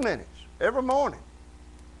 2 minutes every morning,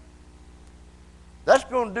 that's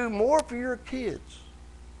going to do more for your kids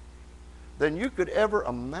than you could ever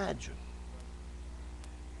imagine.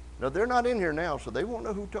 Now, they're not in here now, so they won't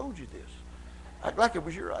know who told you this. Act like it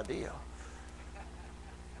was your idea.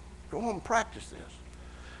 Go home and practice this.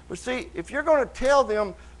 But see, if you're going to tell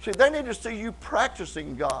them, see, they need to see you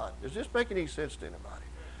practicing God. Does this make any sense to anybody?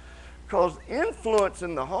 Because influence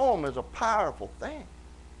in the home is a powerful thing.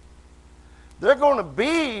 They're going to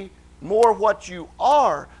be more what you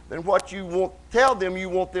are than what you tell them you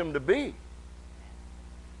want them to be.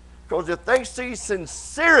 Because if they see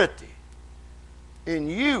sincerity in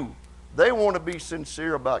you, they want to be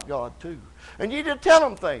sincere about God too. And you just tell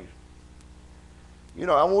them things.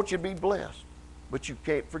 I want you to be blessed, but you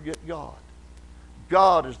can't forget God.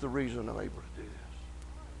 God is the reason I'm able to do this.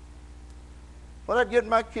 When I get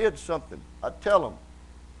my kids something, I tell them,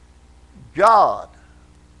 God.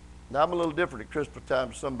 Now, I'm a little different at Christmas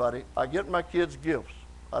time to somebody. I get my kids gifts.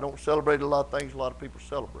 I don't celebrate a lot of things a lot of people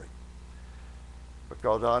celebrate,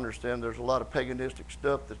 because I understand there's a lot of paganistic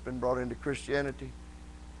stuff that's been brought into Christianity.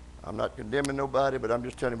 I'm not condemning nobody, but I'm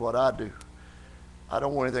just telling you what I do. I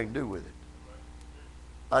don't want anything to do with it.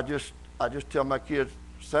 I just tell my kids,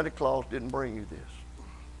 Santa Claus didn't bring you this.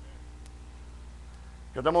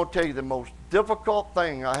 Because I'm going to tell you the most difficult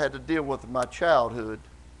thing I had to deal with in my childhood,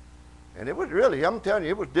 and it was really, I'm telling you,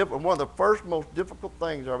 it was difficult. One of the first most difficult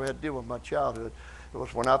things I ever had to deal with in my childhood, it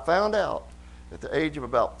was when I found out at the age of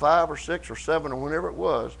about 5 or 6 or 7 or whenever it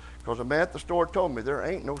was, because a man at the store told me there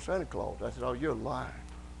ain't no Santa Claus. I said, oh, you're lying.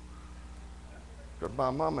 Because my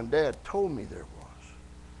mom and dad told me there was.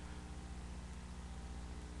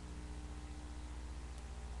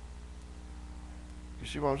 You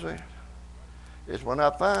see what I'm saying? It's when I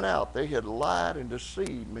found out they had lied and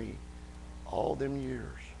deceived me all them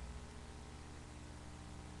years.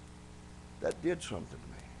 That did something to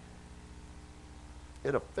me.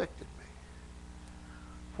 It affected me.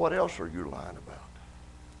 What else are you lying about?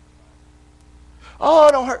 Oh,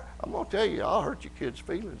 don't hurt. I'm going to tell you, I'll hurt your kids'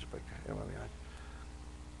 feelings. But,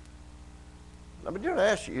 let me just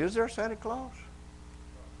ask you, is there a Santa Claus?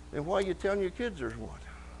 Then why are you telling your kids there's one?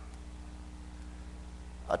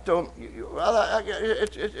 I told them,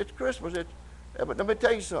 it's Christmas. But let me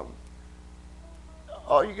tell you something.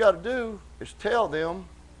 All you got to do is tell them,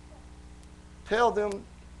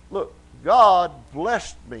 look, God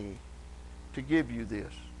blessed me to give you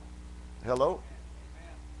this. Hello?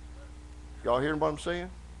 Y'all hearing what I'm saying?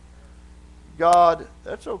 God,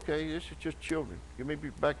 that's okay. This is just children. Give me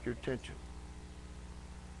back your attention.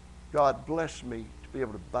 God blessed me to be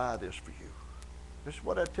able to buy this for you. This is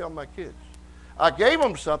what I tell my kids. I gave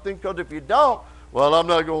them something, because if you don't, well, I'm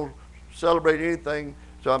not going to celebrate anything,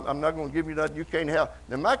 so I'm not going to give you nothing you can't have.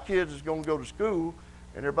 Now, my kids is going to go to school,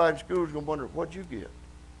 and everybody in school is going to wonder, what'd you get?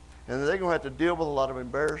 And they're going to have to deal with a lot of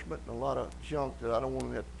embarrassment and a lot of junk that I don't want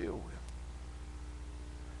them to have to deal with.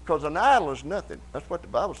 Because an idol is nothing. That's what the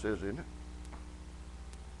Bible says, isn't it?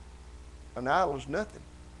 An idol is nothing.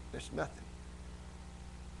 It's nothing.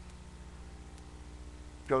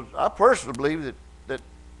 Because I personally believe that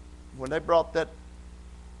when they brought that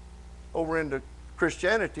over into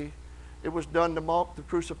Christianity, it was done to mock the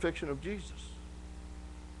crucifixion of Jesus.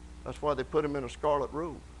 That's why they put him in a scarlet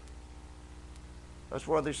robe. That's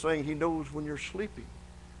why they sing, he knows when you're sleeping.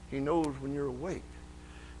 He knows when you're awake.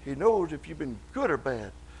 He knows if you've been good or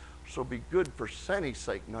bad. So be good for Sandy's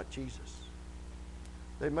sake, not Jesus.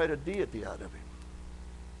 They made a deity out of him.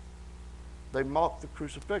 They mocked the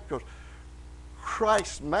crucifixion because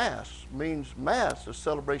Christ's Mass means Mass is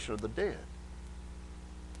celebration of the dead.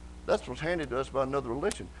 That's what's handed to us by another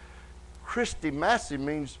religion. Christi Massi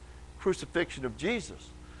means crucifixion of Jesus.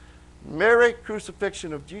 Merry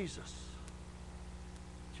crucifixion of Jesus.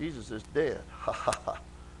 Jesus is dead. Ha ha ha.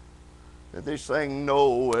 And they sang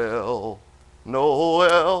Noel,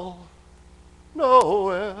 Noel,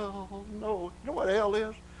 Noel, no. You know what hell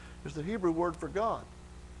is? It's the Hebrew word for God.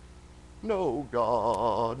 No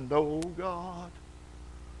God, no God.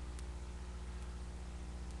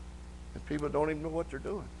 And people don't even know what they're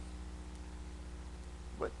doing.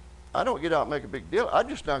 But I don't get out and make a big deal. I'm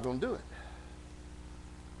just not going to do it.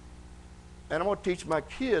 And I'm going to teach my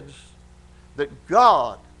kids that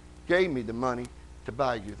God gave me the money to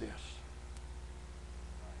buy you this.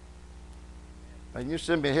 And you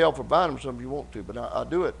send me hell for buying them some if you want to, but I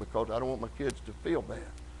do it because I don't want my kids to feel bad.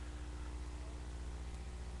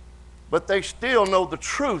 But they still know the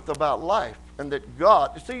truth about life and that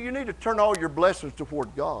God, you see, you need to turn all your blessings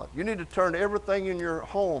toward God. You need to turn everything in your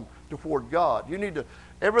home toward God.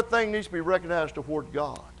 Everything needs to be recognized toward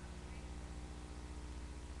God.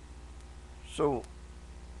 So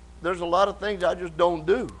there's a lot of things I just don't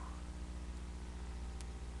do.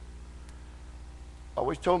 I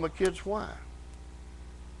always told my kids why.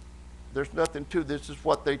 There's nothing to this. Is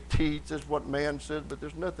what they teach. This is what man says, but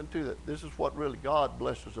there's nothing to that. This is what really God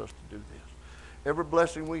blesses us to do this. Every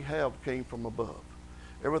blessing we have came from above.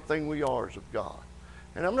 Everything we are is of God.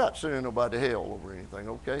 And I'm not sending nobody to hell over anything,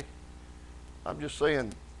 okay? I'm just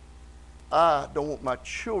saying I don't want my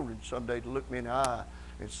children someday to look me in the eye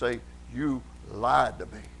and say, you lied to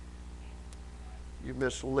me. You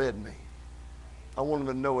misled me. I want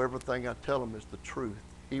them to know everything I tell them is the truth,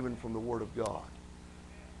 even from the Word of God.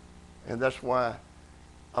 And that's why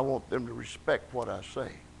I want them to respect what I say.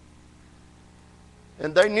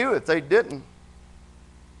 And they knew if they didn't,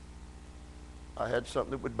 I had something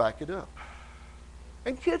that would back it up.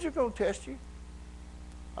 And kids are going to test you.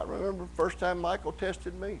 I remember the first time Michael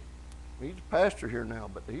tested me. He's a pastor here now,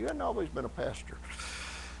 but he hadn't always been a pastor.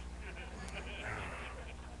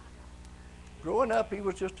 Growing up, he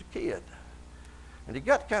was just a kid. And he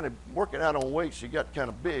got kind of working out on weights. He got kind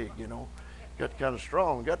of big, you know. Got kind of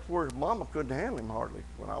strong. Got to where his mama couldn't handle him hardly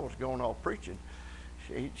when I was going off preaching.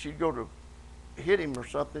 She'd go to hit him or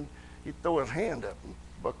something. He'd throw his hand up and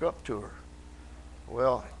buck up to her.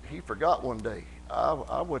 Well, he forgot one day.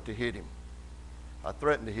 I went to hit him. I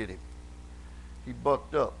threatened to hit him. He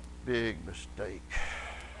bucked up. Big mistake.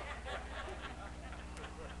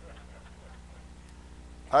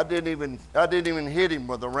 I didn't even hit him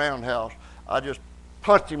with a roundhouse. I just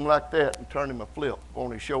punched him like that and turned him a flip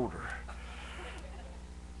on his shoulder.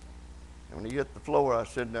 And when he hit the floor, I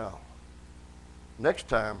said, now, next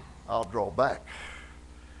time I'll draw back.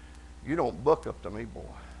 You don't buck up to me, boy.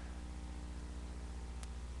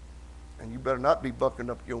 And you better not be bucking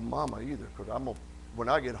up your mama either, because when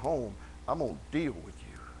I get home, I'm going to deal with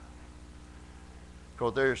you.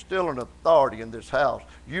 Because there's still an authority in this house.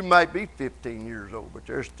 You might be 15 years old, but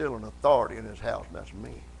there's still an authority in this house, and that's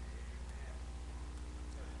me.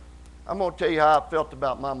 I'm going to tell you how I felt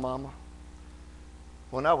about my mama.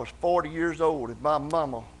 When I was 40 years old, if my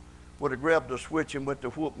mama would have grabbed the switch and went to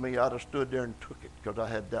whoop me, I'd have stood there and took it because I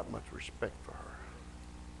had that much respect for her.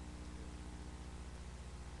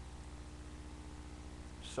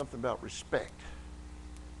 Something about respect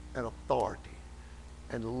and authority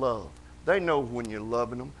and love. They know when you're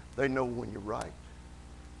loving them. They know when you're right.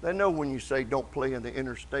 They know when you say don't play in the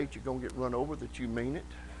interstate, you're going to get run over, that you mean it.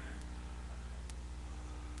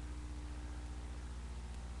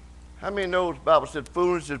 How many knows the Bible said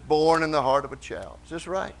foolishness is born in the heart of a child? Is this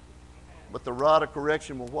right? But the rod of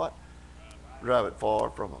correction will what? Drive it far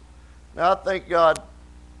from them. Now I thank God,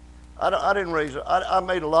 I didn't raise, I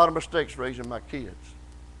made a lot of mistakes raising my kids.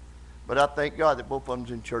 But I thank God that both of them's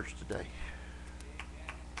in church today.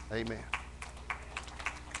 Amen.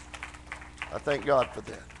 I thank God for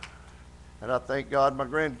that. And I thank God my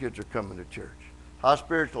grandkids are coming to church. How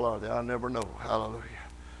spiritual are they? I never know. Hallelujah.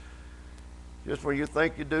 Just when you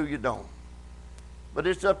think you do, you don't. But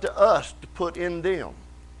it's up to us to put in them.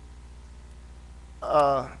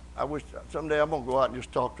 I wish someday I'm going to go out and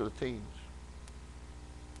just talk to the teens.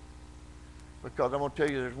 Because I'm going to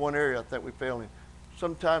tell you there's one area I think we fail in.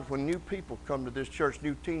 Sometimes when new people come to this church,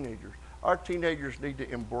 new teenagers, our teenagers need to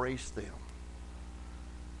embrace them.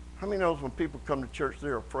 How many knows when people come to church,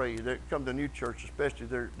 they're afraid? They come to a new church, especially,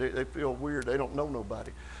 they feel weird. They don't know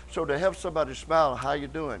nobody. So to have somebody smile, how you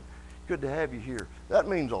doing? good to have you here. That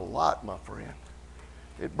means a lot, my friend.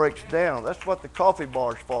 It breaks down. That's what the coffee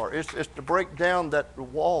bar's for. It's to break down that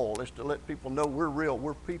wall. It's to let people know we're real.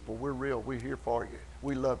 We're people. We're real. We're here for you.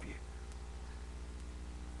 We love you.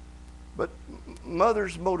 But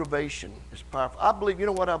mother's motivation is powerful. I believe, you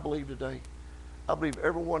know what I believe today? I believe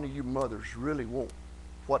every one of you mothers really want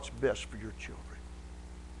what's best for your children.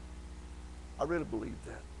 I really believe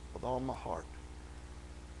that with all my heart.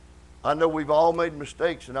 I know we've all made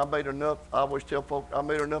mistakes, and I made enough. I always tell folks, I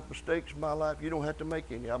made enough mistakes in my life. You don't have to make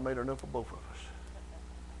any. I made enough of both of us.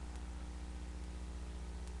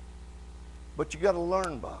 But you got to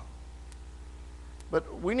learn by them.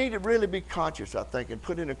 But we need to really be conscious, I think, and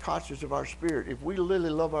put in a conscience of our spirit. If we really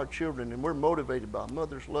love our children and we're motivated by a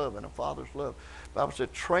mother's love and a father's love, the Bible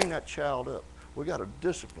said, train that child up. We got to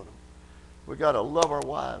discipline them. We got to love our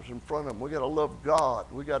wives in front of them. We got to love God.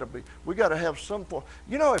 We got to have some form.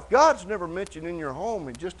 You know, if God's never mentioned in your home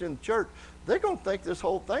and just in church, they're going to think this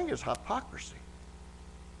whole thing is hypocrisy.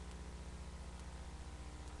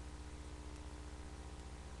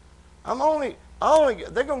 They're going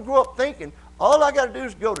to grow up thinking, all I got to do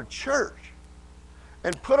is go to church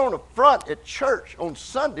and put on a front at church on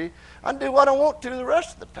Sunday. I can do what I want to the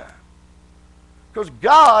rest of the time. Because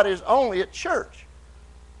God is only at church.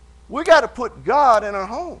 We got to put God in our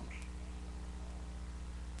homes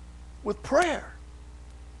with prayer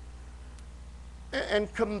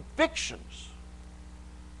and convictions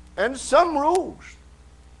and some rules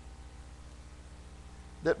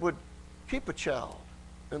that would keep a child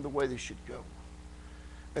in the way they should go.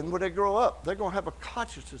 And when they grow up, they're going to have a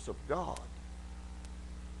consciousness of God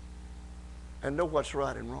and know what's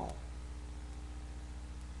right and wrong.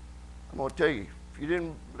 I'm going to tell you, if you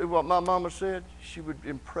didn't believe what my mama said, she would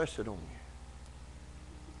impress it on you.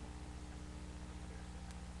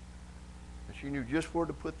 And she knew just where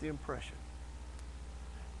to put the impression.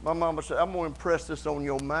 My mama said, I'm going to impress this on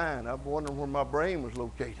your mind. I'm wondering where my brain was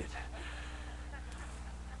located.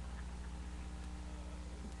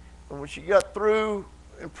 And when she got through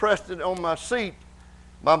and pressed it on my seat,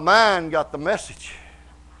 my mind got the message.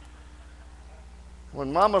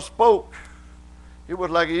 When Mama spoke, it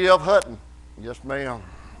was like E.F. Hutton. Yes, ma'am.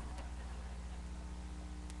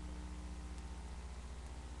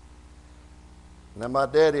 Now, my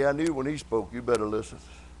daddy, I knew when he spoke, you better listen.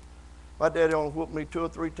 My daddy only whooped me 2 or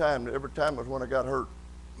 3 times. Every time was when I got hurt.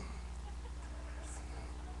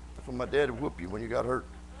 That's when my daddy would whoop you, when you got hurt.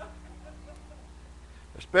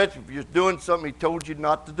 Especially if you're doing something he told you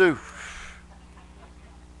not to do.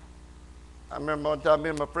 I remember one time me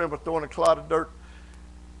and my friend were throwing a clod of dirt,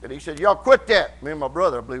 and he said, y'all quit that. Me and my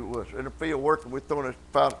brother, I believe it was, in the field working. We found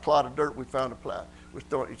a clod of dirt. We found a plow. He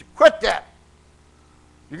said, quit that.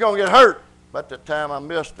 You're going to get hurt. About that time I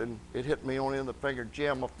missed, and it hit me on the end of the finger,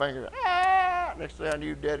 jammed my finger. Ah! Next thing I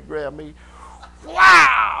knew, Daddy grabbed me.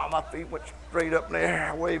 Wow! My feet went straight up in the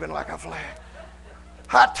air, waving like a flag.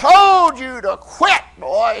 I told you to quit,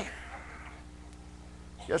 boy.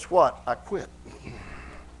 Guess what? I quit.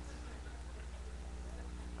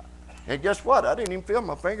 And guess what? I didn't even feel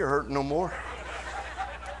my finger hurting no more.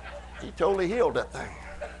 He totally healed that thing.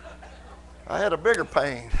 I had a bigger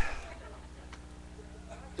pain.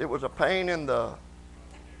 It was a pain in the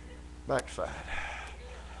backside.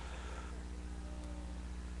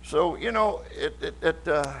 So, you know,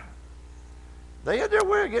 they had their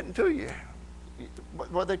way of getting to you.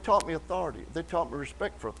 Well, they taught me authority. They taught me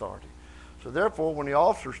respect for authority. So therefore, when the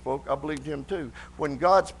officer spoke, I believed him too. When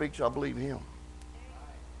God speaks, I believe him.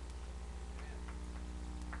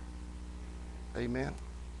 Amen.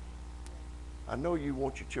 I know you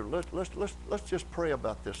want your children. Let's just pray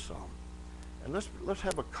about this some. And let's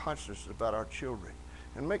have a conscience about our children.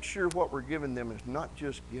 And make sure what we're giving them is not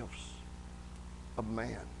just gifts of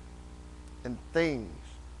man and things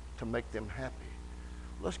to make them happy.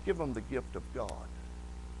 Let's give them the gift of God.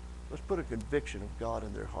 Let's put a conviction of God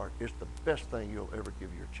in their heart. It's the best thing you'll ever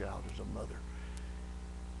give your child as a mother.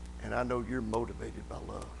 And I know you're motivated by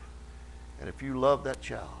love. And if you love that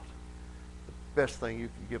child, the best thing you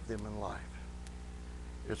can give them in life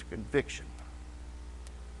is conviction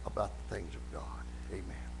about the things of God. Amen.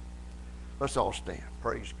 Let's all stand.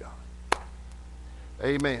 Praise God.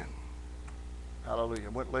 Amen. Hallelujah.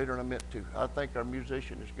 Went later than I meant to. I think our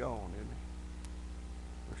musician is gone, isn't he?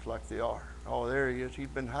 Looks like they are. Oh, there he is. He's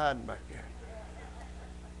been hiding back there.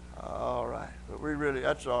 All right. But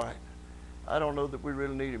that's all right. I don't know that we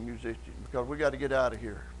really need a musician because we got to get out of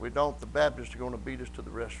here. If we don't, the Baptists are going to beat us to the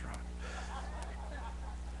restaurant.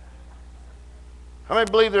 How many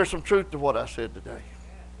believe there's some truth to what I said today?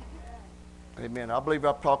 Amen. I believe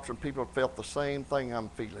I've talked to some people who felt the same thing I'm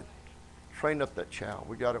feeling. Train up that child.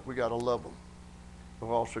 We got to love them.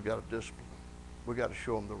 We've also got to discipline them. We've got to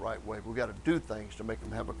show them the right way. We've got to do things to make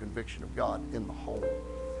them have a conviction of God in the home.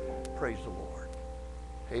 Praise the Lord.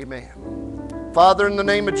 Amen. Father, in the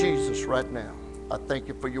name of Jesus right now, I thank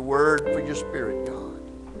you for your word, for your spirit, God.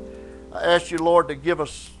 I ask you, Lord, to give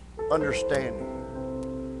us understanding.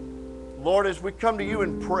 Lord, as we come to you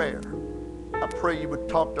in prayer, I pray you would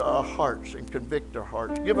talk to our hearts and convict our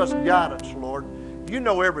hearts. Give us guidance, Lord. You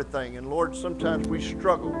know everything, and Lord, sometimes we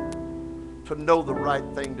struggle to know the right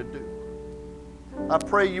thing to do. I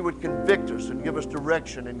pray you would convict us and give us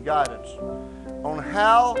direction and guidance on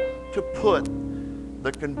how to put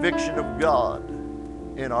the conviction of God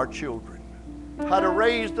in our children. How to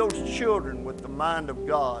raise those children with the mind of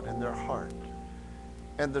God in their heart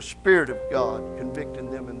and the Spirit of God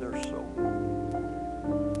convicting them in their soul.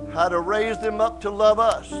 How to raise them up to love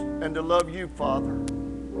us and to love you, Father.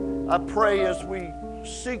 I pray as we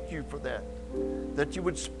seek you for that, that you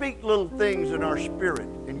would speak little things in our spirit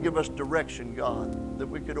and give us direction, God, that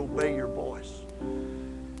we could obey your voice.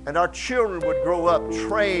 And our children would grow up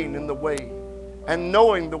trained in the way and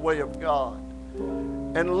knowing the way of God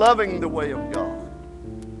and loving the way of God.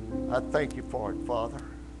 I thank you for it, Father.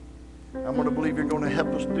 I'm going to believe you're going to help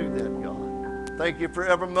us do that, God. Thank you for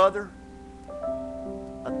every mother.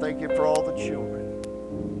 I thank you for all the children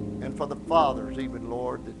and for the fathers even,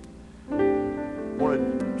 Lord, that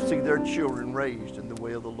want to see their children raised in the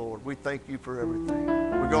way of the Lord. We thank you for everything.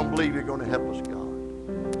 We're going to believe you're going to help us, God,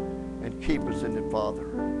 and keep us in it,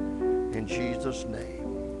 Father. In Jesus'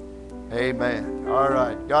 name, amen. All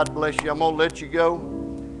right. God bless you. I'm going to let you go,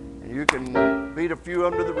 and you can meet a few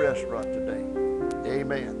under the restaurant today.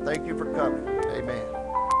 Amen. Thank you for coming. Amen.